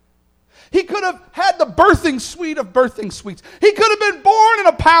 He could have had the birthing suite of birthing suites. He could have been born in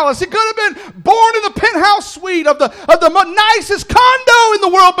a palace. He could have been born in the penthouse suite of the nicest condo in the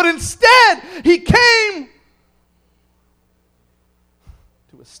world. But instead, he came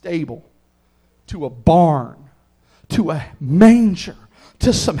to a stable, to a barn, to a manger,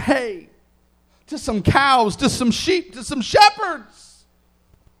 to some hay, to some cows, to some sheep, to some shepherds.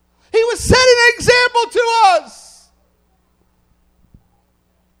 He was setting an example to us.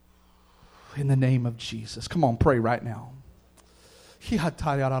 In the name of Jesus. Come on, pray right now.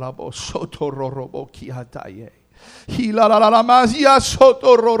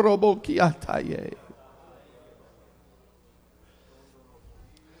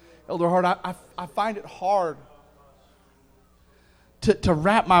 Elder Hart, I find it hard to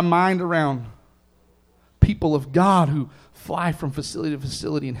wrap my mind around people of God who fly from facility to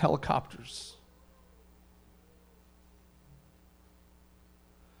facility in helicopters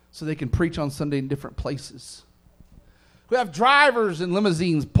so they can preach on Sunday in different places. We have drivers in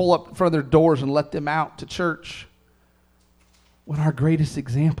limousines pull up in front of their doors and let them out to church, when our greatest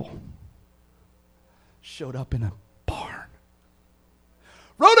example showed up in a barn,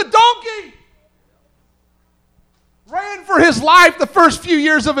 rode a donkey, ran for his life the first few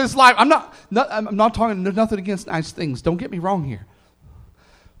years of his life. I'm not talking nothing against nice things. Don't get me wrong here.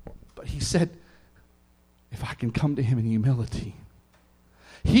 But he said, if I can come to him in humility.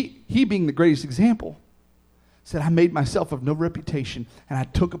 He being the greatest example, said, I made myself of no reputation, and I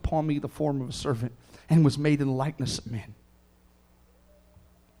took upon me the form of a servant, and was made in the likeness of men.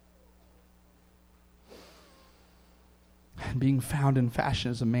 And being found in fashion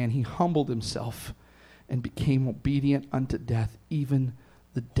as a man, he humbled himself and became obedient unto death, even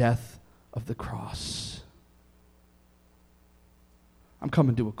the death of the cross. I'm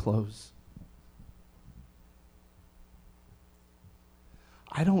coming to a close.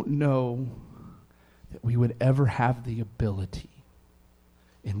 I don't know that we would ever have the ability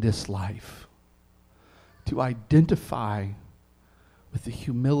in this life to identify with the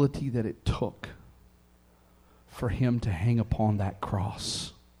humility that it took for him to hang upon that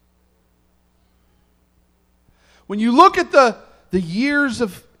cross. When you look at the years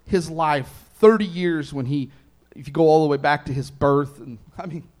of his life, 30 years when if you go all the way back to his birth, and I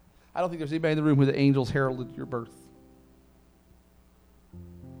don't think there's anybody in the room where the angels heralded your birth.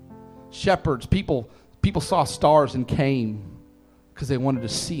 Shepherds, people saw stars and came because they wanted to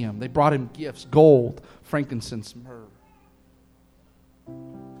see him. They brought him gifts, gold, frankincense, myrrh.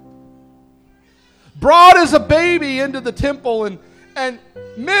 Brought as a baby into the temple, and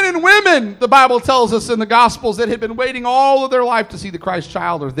men and women, the Bible tells us in the Gospels, that had been waiting all of their life to see the Christ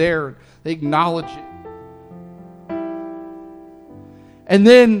child are there. They acknowledge it. And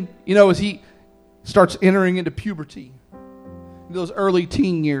then, as he starts entering into puberty, in those early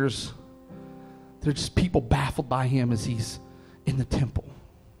teen years, there's just people baffled by him as he's in the temple.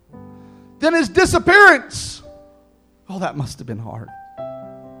 Then his disappearance. Oh, that must have been hard.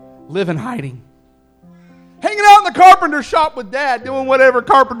 Live in hiding. Hanging out in the carpenter shop with Dad, doing whatever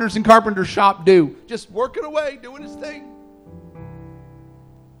carpenters in carpenter shop do. Just working away, doing his thing.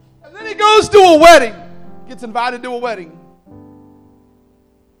 And then he goes to a wedding. Gets invited to a wedding.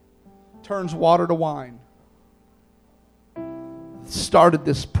 Turns water to wine. Started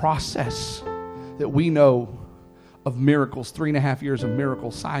this process that we know of miracles, 3.5 years of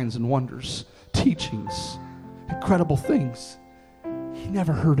miracles, signs and wonders, teachings, incredible things. He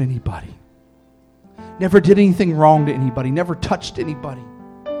never hurt anybody. Never did anything wrong to anybody. Never touched anybody.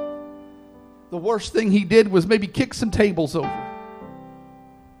 The worst thing he did was maybe kick some tables over.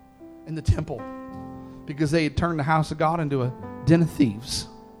 in the temple because they had turned the house of God into a den of thieves.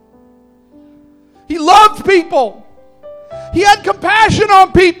 He loved people. He had compassion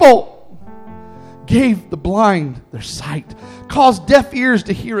on people. Gave the blind their sight. Caused deaf ears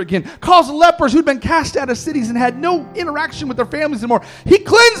to hear again. Caused lepers who'd been cast out of cities and had no interaction with their families anymore. He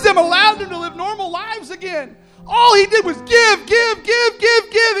cleansed them, allowed them to live normal lives again. All he did was give.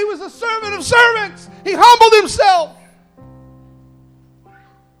 He was a servant of servants. He humbled himself.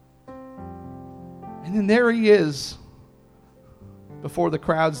 And then there he is before the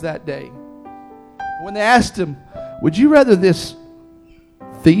crowds that day. When they asked him, would you rather this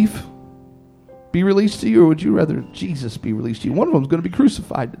thief be released to you, or would you rather Jesus be released to you? One of them is going to be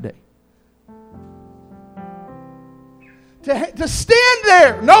crucified today. To stand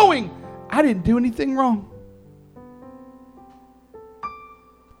there knowing I didn't do anything wrong.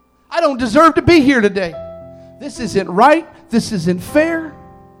 I don't deserve to be here today. This isn't right. This isn't fair.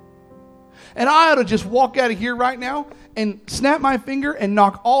 And I ought to just walk out of here right now and snap my finger and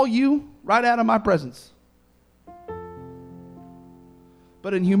knock all you right out of my presence.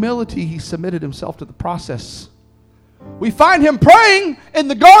 But in humility, he submitted himself to the process. We find him praying in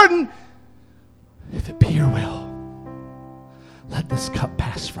the garden, if it be your will, let this cup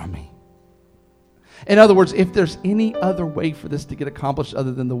pass from me. In other words, if there's any other way for this to get accomplished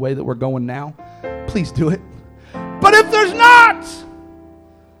other than the way that we're going now, please do it. But if there's not,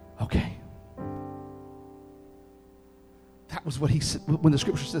 okay. That was what he said when the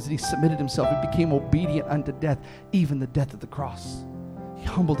scripture says that he submitted himself. He became obedient unto death, even the death of the cross. He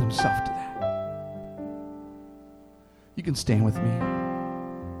humbled himself to that. You can stand with me.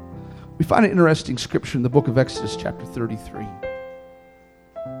 We find an interesting scripture in the book of Exodus chapter 33.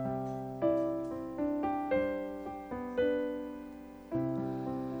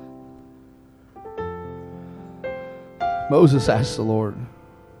 Moses asked the Lord,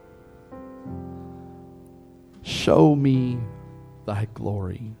 show me thy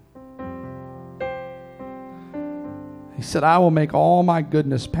glory. He said, I will make all my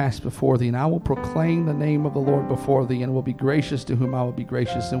goodness pass before thee, and I will proclaim the name of the Lord before thee, and will be gracious to whom I will be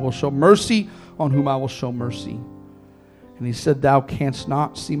gracious, and will show mercy on whom I will show mercy. And he said, thou canst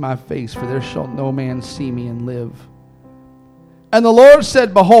not see my face, for there shall no man see me and live. And the Lord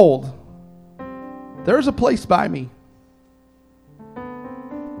said, behold, there is a place by me.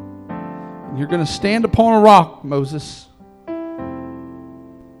 And you're going to stand upon a rock, Moses.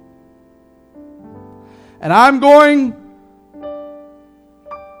 And I'm going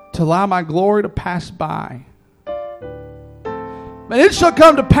to allow my glory to pass by. And it shall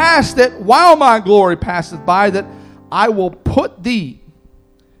come to pass that while my glory passeth by, that I will put thee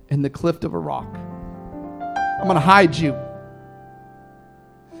in the cleft of a rock. I'm going to hide you.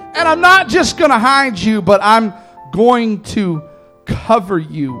 And I'm not just going to hide you, but I'm going to cover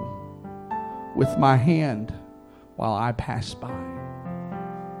you with my hand while I pass by.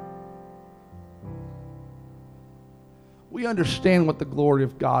 We understand what the glory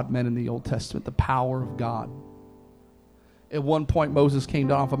of God meant in the Old Testament, the power of God. At one point, Moses came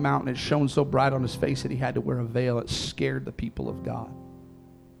down off a mountain. It shone so bright on his face that he had to wear a veil. It scared the people of God.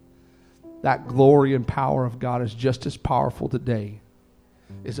 That glory and power of God is just as powerful today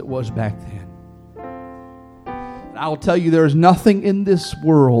as it was back then. And I will tell you, there is nothing in this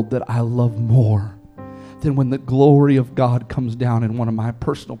world that I love more than when the glory of God comes down in one of my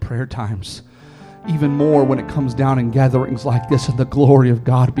personal prayer times. Even more when it comes down in gatherings like this and the glory of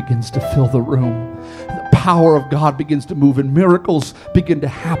God begins to fill the room. The power of God begins to move and miracles begin to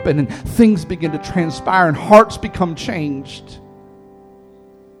happen and things begin to transpire and hearts become changed.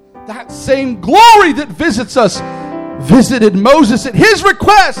 That same glory that visits us visited Moses at his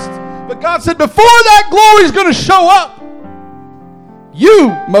request. But God said, before that glory is going to show up,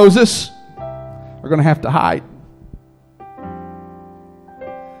 you, Moses, are going to have to hide.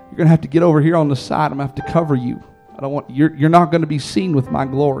 You're going to have to get over here on the side. I'm going to have to cover you. I don't want you're not going to be seen with my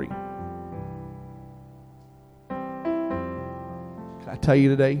glory. Can I tell you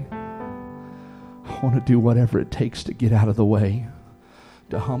today? I want to do whatever it takes to get out of the way,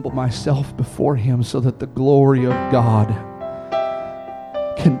 to humble myself before Him so that the glory of God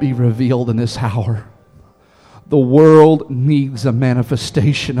can be revealed in this hour. The world needs a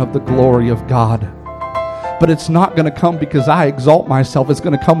manifestation of the glory of God. But it's not going to come because I exalt myself. It's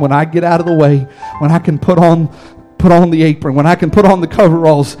going to come when I get out of the way, when I can put on the apron, when I can put on the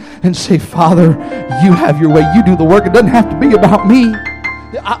coveralls and say, Father, you have your way. You do the work. It doesn't have to be about me.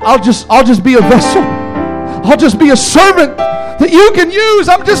 I'll just be a vessel. I'll just be a servant that you can use.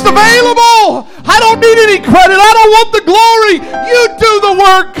 I'm just available. I don't need any credit. I don't want the glory. You do the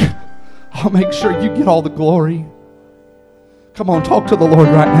work. I'll make sure you get all the glory. Come on, talk to the Lord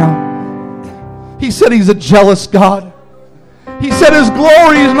right now. He said He's a jealous God. He said His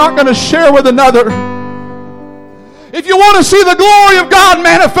glory He's not going to share with another. If you want to see the glory of God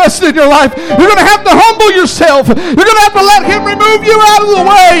manifested in your life, you're going to have to humble yourself. You're going to have to let Him remove you out of the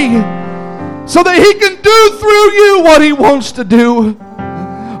way so that He can do through you what He wants to do.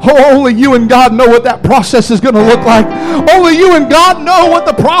 Oh, only you and God know what that process is going to look like. Only you and God know what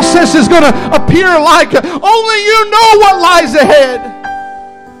the process is going to appear like. Only you know what lies ahead.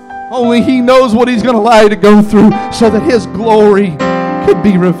 Only He knows what He's going to allow you to go through so that His glory can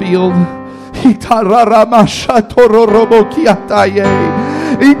be revealed. In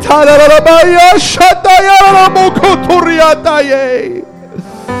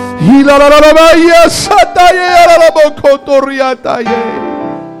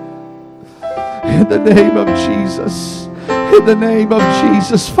the name of Jesus. In the name of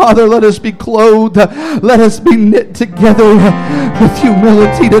Jesus. Father, let us be clothed. Let us be knit together with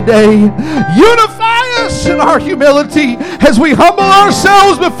humility today. Unify us in our humility as we humble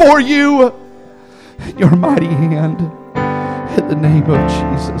ourselves before you. In your mighty hand. In the name of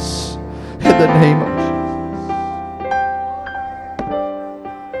Jesus. In the name of Jesus.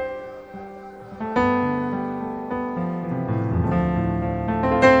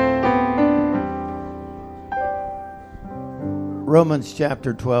 Romans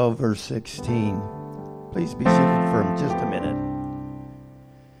chapter 12, verse 16. Please be seated for just a minute.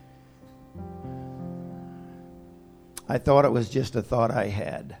 I thought it was just a thought I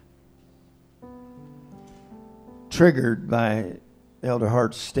had. Triggered by Elder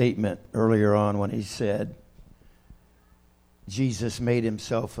Hart's statement earlier on when he said, Jesus made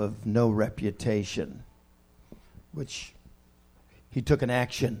himself of no reputation, which he took an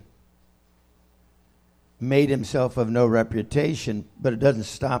action. Made himself of no reputation, but it doesn't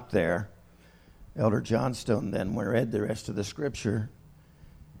stop there. Elder Johnstone then, when read the rest of the scripture,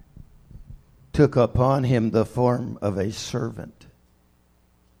 took upon him the form of a servant.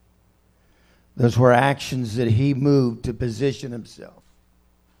 Those were actions that he moved to position himself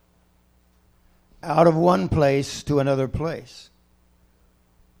out of one place to another place.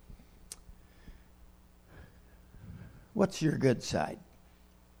 What's your good side?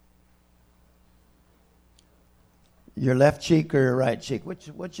 Your left cheek or your right cheek?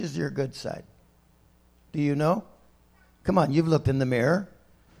 Which is your good side? Do you know? Come on, you've looked in the mirror.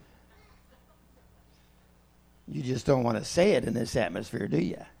 You just don't want to say it in this atmosphere, do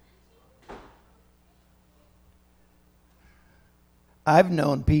you? I've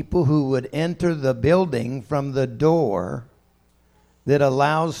known people who would enter the building from the door that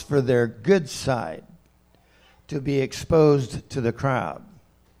allows for their good side to be exposed to the crowd.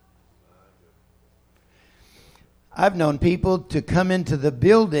 I've known people to come into the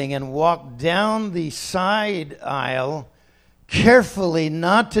building and walk down the side aisle carefully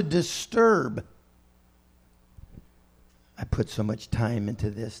not to disturb. I put so much time into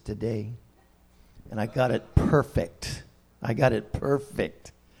this today, and I got it perfect. I got it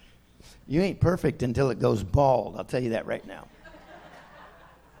perfect. You ain't perfect until it goes bald. I'll tell you that right now.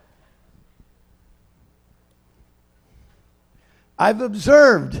 I've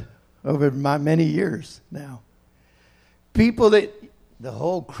observed over my many years now, people that the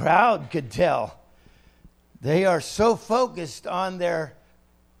whole crowd could tell, they are so focused on their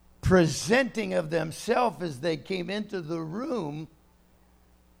presenting of themselves as they came into the room,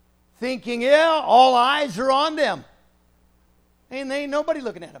 thinking, yeah, all eyes are on them. And there ain't nobody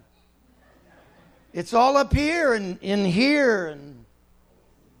looking at them. It's all up here and in here, and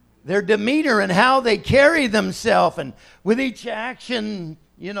their demeanor and how they carry themselves, and with each action,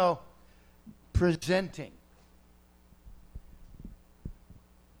 presenting.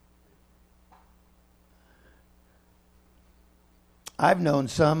 I've known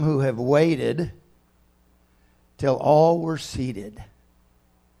some who have waited till all were seated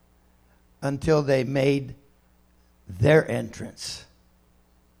until they made their entrance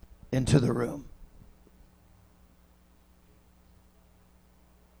into the room.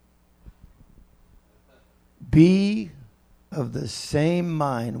 Be of the same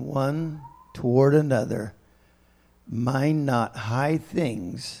mind one toward another. Mind not high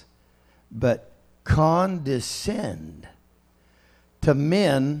things, but condescend to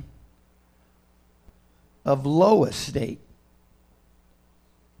men of low estate.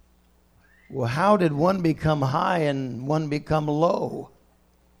 Well, how did one become high and one become low?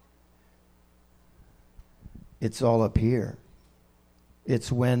 It's all up here.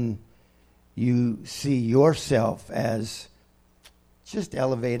 It's when you see yourself as just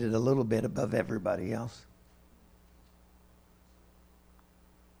elevated a little bit above everybody else.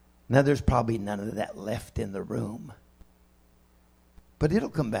 Now, there's probably none of that left in the room. But it'll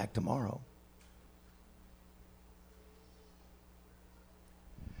come back tomorrow.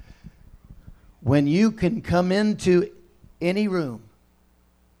 when you can come into any room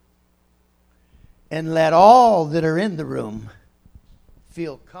and let all that are in the room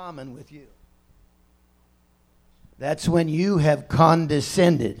feel common with you. That's when you have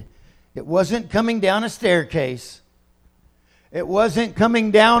condescended. It wasn't coming down a staircase. It wasn't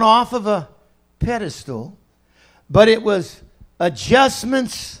coming down off of a pedestal. But it was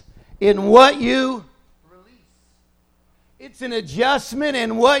adjustments in what you release. It's an adjustment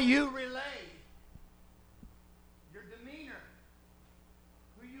in what you relay. Your demeanor.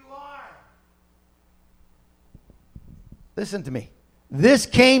 Who you are. Listen to me. This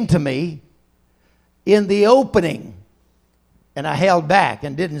came to me in the opening, and I held back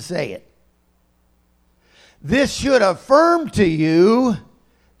and didn't say it. This should affirm to you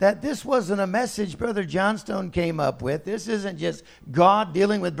that this wasn't a message Brother Johnstone came up with. This isn't just God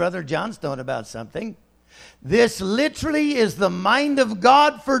dealing with Brother Johnstone about something. This literally is the mind of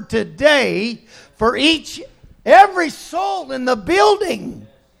God for today, for every soul in the building.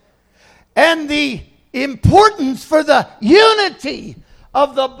 And the importance for the unity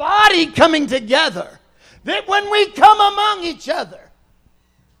of the body coming together. That when we come among each other,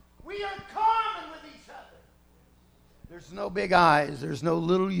 we are common with each other. There's no big I's, there's no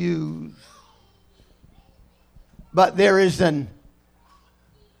little U's. But there is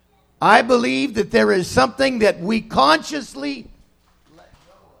I believe that there is something that we consciously let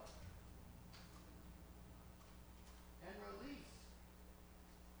go of and release.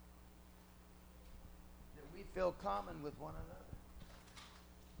 That we feel common with one another.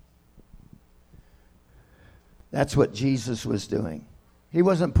 That's what Jesus was doing. He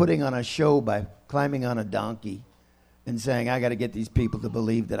wasn't putting on a show by climbing on a donkey and saying, I got to get these people to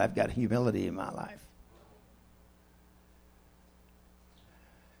believe that I've got humility in my life.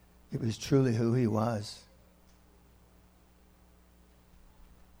 It was truly who he was.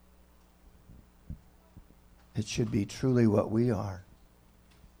 It should be truly what we are.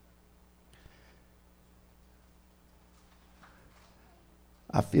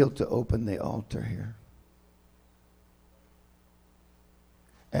 I feel to open the altar here.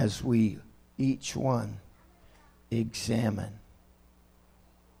 As we each one examine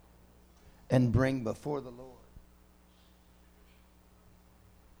and bring before the Lord.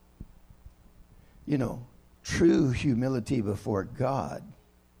 You know, true humility before God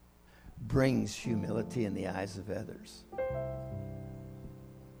brings humility in the eyes of others.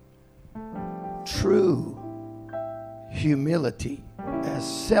 True humility as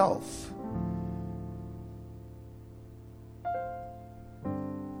self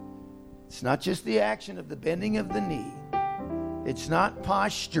it's not just the action of the bending of the knee. It's not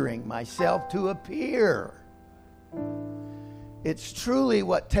posturing myself to appear. It's truly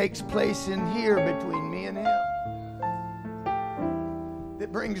what takes place in here between me and him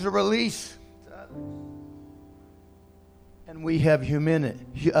that brings a release to others. And we have unity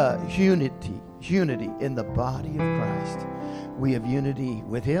in the body of Christ. We have unity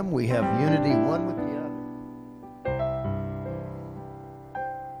with him. We have unity one with the other.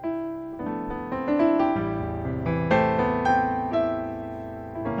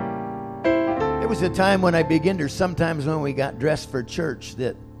 Was a time when I began, or sometimes when we got dressed for church,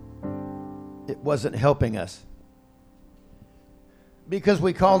 that it wasn't helping us because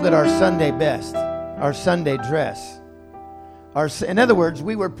we called it our Sunday best, our Sunday dress. In other words,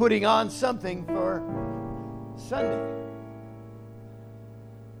 we were putting on something for Sunday.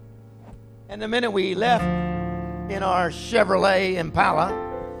 And the minute we left in our Chevrolet Impala,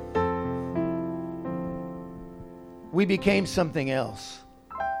 we became something else.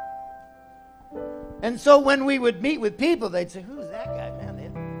 And so when we would meet with people, they'd say, who's that guy, man?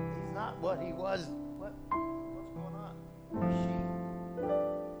 He's not what he was. What's going on?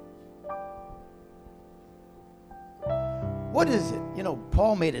 What is it? You know,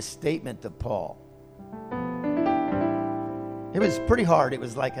 Paul made a statement to Paul. It was pretty hard. It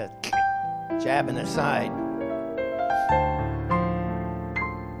was like a jab in the side.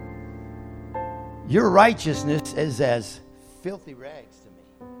 Your righteousness is as filthy rags to me.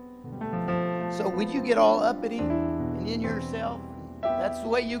 So would you get all uppity and in yourself? That's the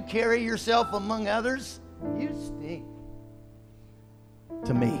way you carry yourself among others? You stink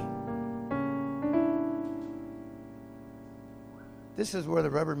to me. This is where the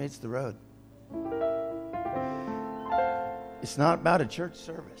rubber meets the road. It's not about a church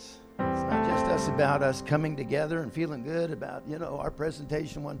service. It's not just about us coming together and feeling good about, our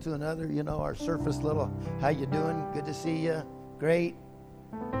presentation one to another, our surface little, how you doing? Good to see you. Great.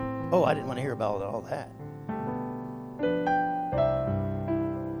 Oh, I didn't want to hear about all that.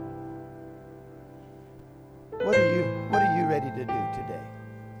 What are you ready to do today?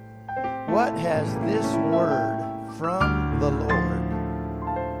 What has this word from the Lord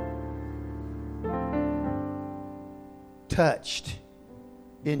touched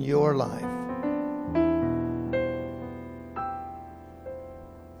in your life?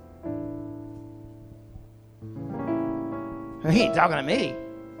 He ain't talking to me.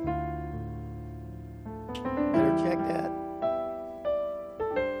 Better check that.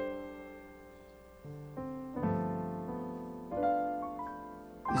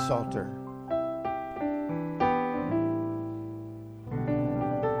 This altar.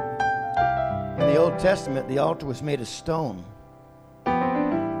 In the Old Testament, the altar was made of stone.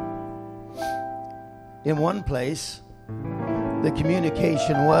 In one place, the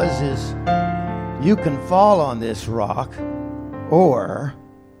communication is you can fall on this rock, or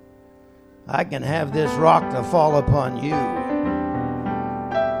I can have this rock to fall upon you.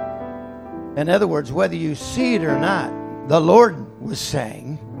 In other words, whether you see it or not, the Lord was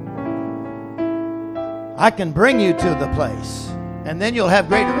saying, I can bring you to the place, and then you'll have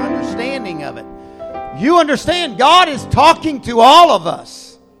greater understanding of it. You understand, God is talking to all of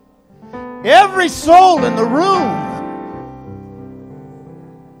us. Every soul in the room.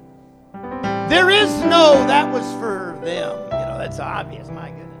 There is no, that was for them. You know, that's obvious, my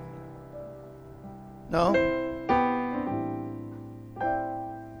goodness. No.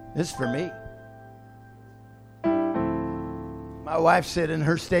 This is for me. My wife said in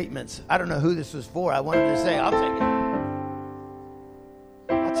her statements, I don't know who this was for. I wanted to say, I'll take it.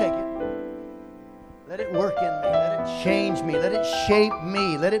 I'll take it. Let it work in me. Let it change me. Let it shape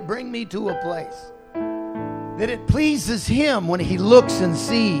me. Let it bring me to a place that it pleases Him when He looks and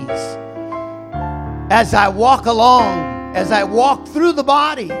sees. As I walk along, as I walk through the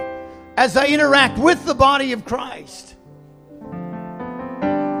body, as I interact with the body of Christ.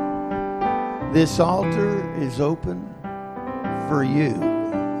 This altar is open for you.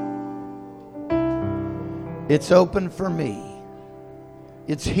 It's open for me.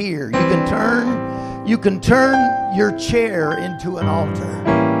 It's here. You can turn your chair into an altar.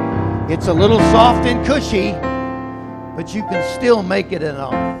 It's a little soft and cushy, but you can still make it an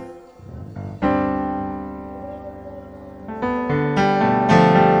altar.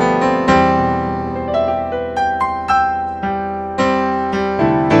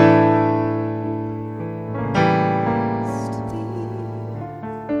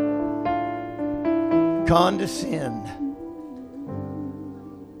 Condescend.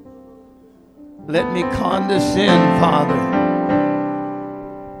 Let me condescend, Father.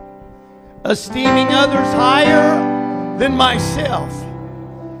 Esteeming others higher than myself.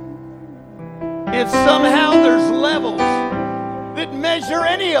 If somehow there's levels that measure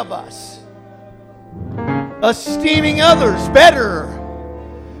any of us, esteeming others better,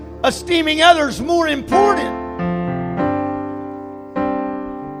 esteeming others more important,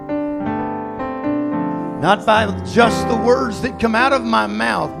 not by just the words that come out of my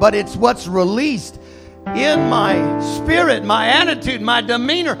mouth, but it's what's released in my spirit, my attitude, my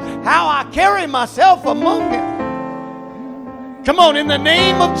demeanor, how I carry myself among them. Come on, in the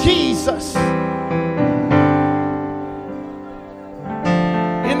name of Jesus.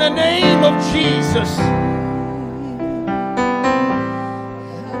 In the name of Jesus.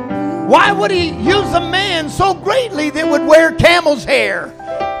 Why would He use a man so greatly that would wear camel's hair,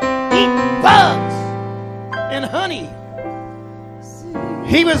 eat bugs and honey?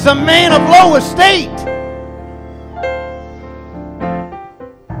 He was a man of low estate.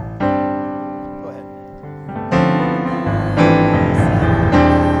 Go ahead.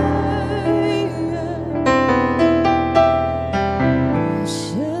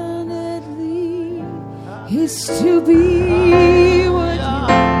 Is to be what you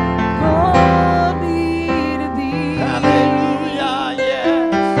call me to be. Hallelujah,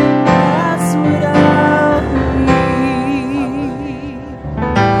 yes. That's what I'll be.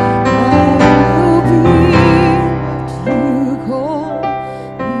 I will be.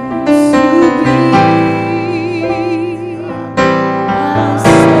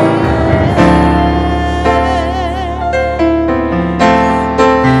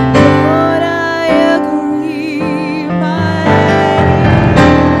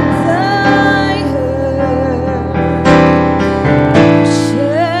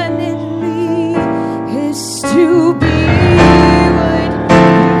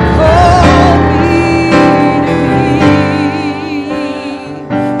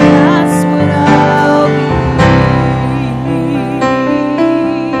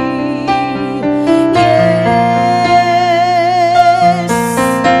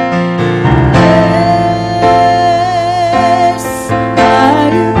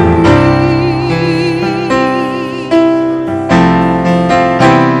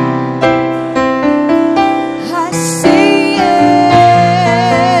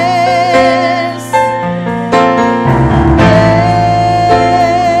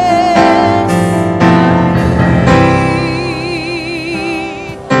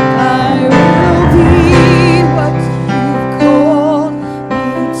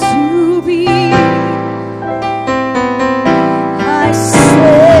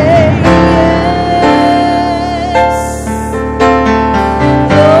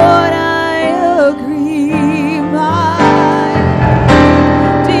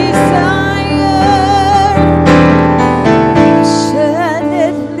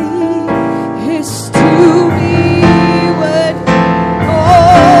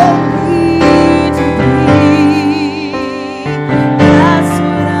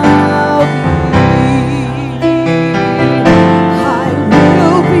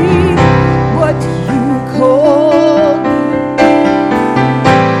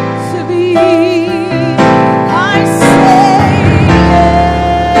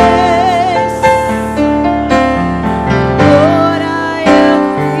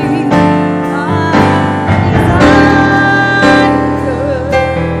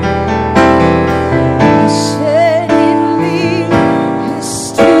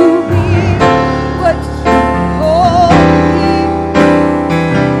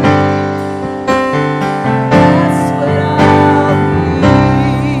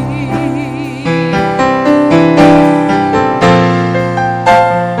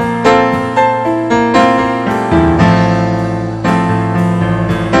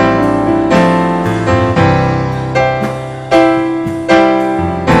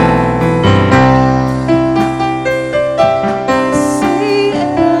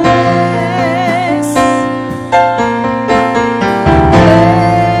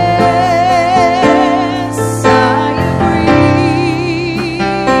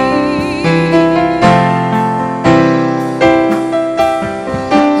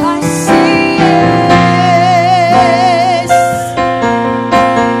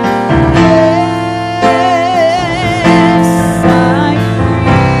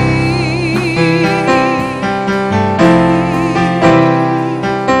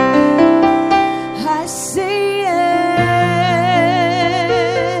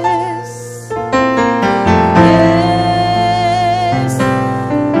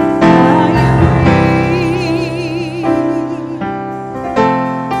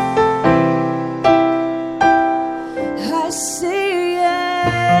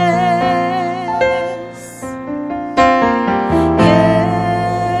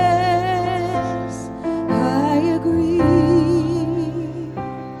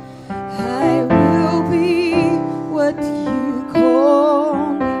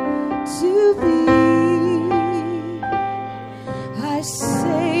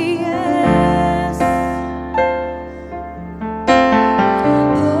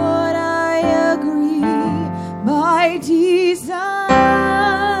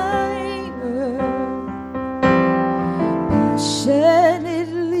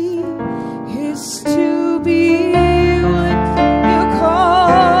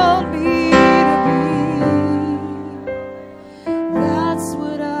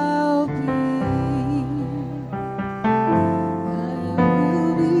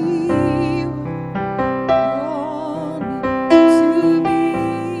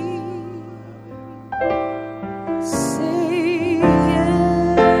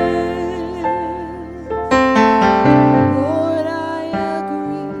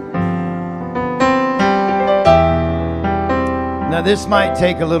 this might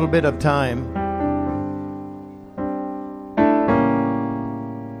take a little bit of time.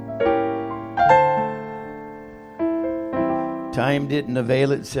 Time didn't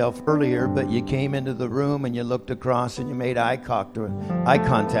avail itself earlier, but you came into the room and you looked across and you made eye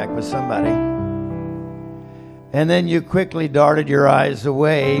contact with somebody. And then you quickly darted your eyes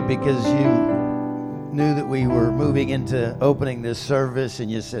away because you knew that we were moving into opening this service,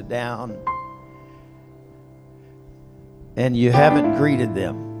 and you sit down and you haven't greeted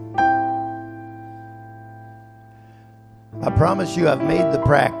them. I promise you I've made the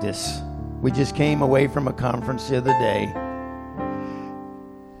practice. We just came away from a conference the other day.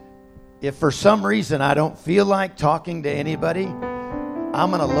 If for some reason I don't feel like talking to anybody,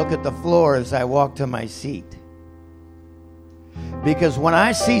 I'm going to look at the floor as I walk to my seat. Because when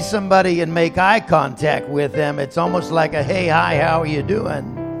I see somebody and make eye contact with them, it's almost like a, hey, hi, how are you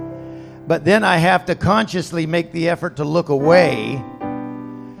doing? But then I have to consciously make the effort to look away.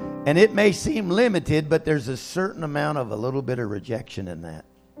 And it may seem limited, but there's a certain amount of a little bit of rejection in that.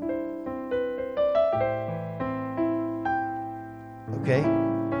 Okay?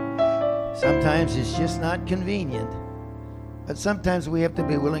 Sometimes it's just not convenient. But sometimes we have to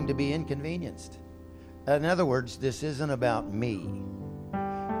be willing to be inconvenienced. In other words, this isn't about me.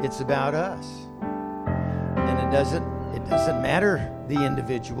 It's about us. And it doesn't matter the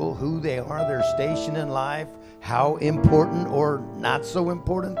individual, who they are, their station in life, how important or not so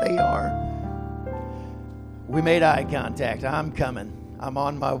important they are. We made eye contact. I'm coming. I'm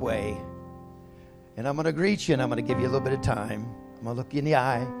on my way. And I'm going to greet you, and I'm going to give you a little bit of time. I'm going to look you in the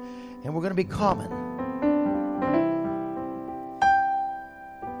eye, and we're going to be common.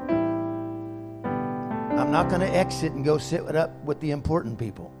 I'm not going to exit and go sit up with the important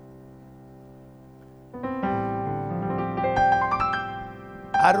people.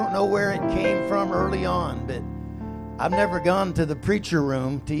 I don't know where it came from early on, but I've never gone to the preacher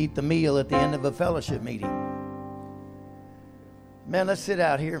room to eat the meal at the end of a fellowship meeting. Man, let's sit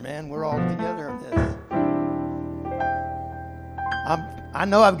out here, man. We're all together in this. I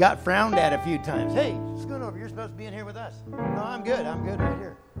know I've got frowned at a few times. Hey, scoot over. You're supposed to be in here with us. No, I'm good. I'm good right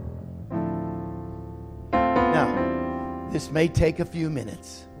here. Now, this may take a few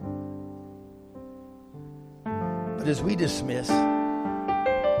minutes. But as we dismiss,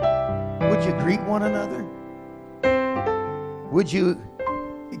 would you greet one another? Would you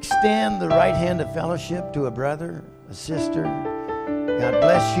extend the right hand of fellowship to a brother, a sister? God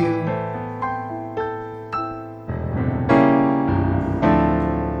bless you.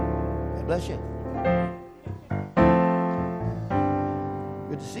 God bless you.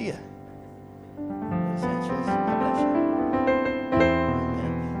 Good to see you. Sanchez, God bless you.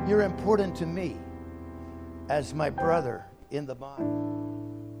 Amen. You're important to me as my brother in the body.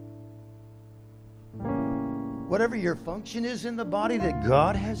 Whatever your function is in the body that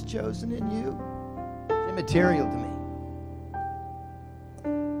God has chosen in you, it's immaterial to me.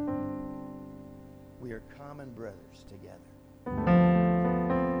 We are common brothers together.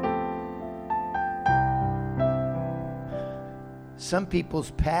 Some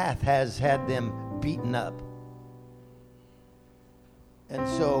people's path has had them beaten up. And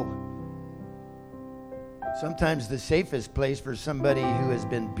so, sometimes the safest place for somebody who has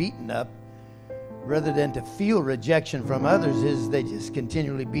been beaten up, rather than to feel rejection from others, is they just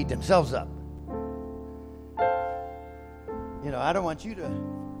continually beat themselves up. You know, I don't want you to,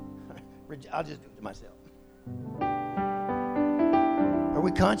 I'll just do it to myself. Are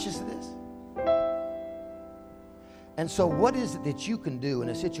we conscious of this? And so what is it that you can do in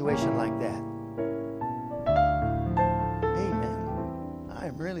a situation like that? Amen. I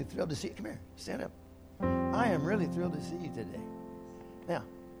am really thrilled to see you. Come here, stand up. I am really thrilled to see you today. Now,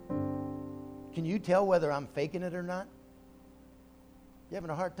 can you tell whether I'm faking it or not? You're having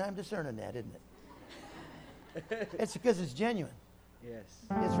a hard time discerning that, isn't it? It's because it's genuine. Yes.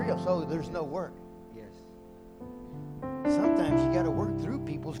 It's real, so there's no work. Yes. Sometimes you got to work through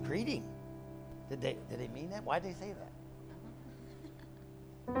people's greeting. Did they mean that? Why'd they say that?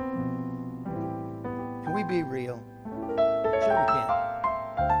 Can we be real? Sure we can.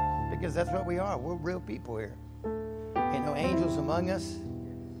 Because that's what we are. We're real people here. Ain't no angels among us.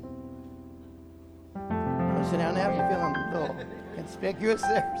 Sit down now. You feeling a little conspicuous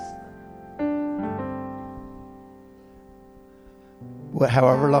there? Well,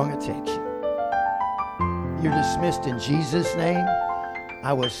 however long it takes you. You're dismissed in Jesus' name.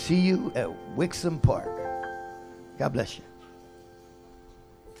 I will see you at Wixom Park. God bless you.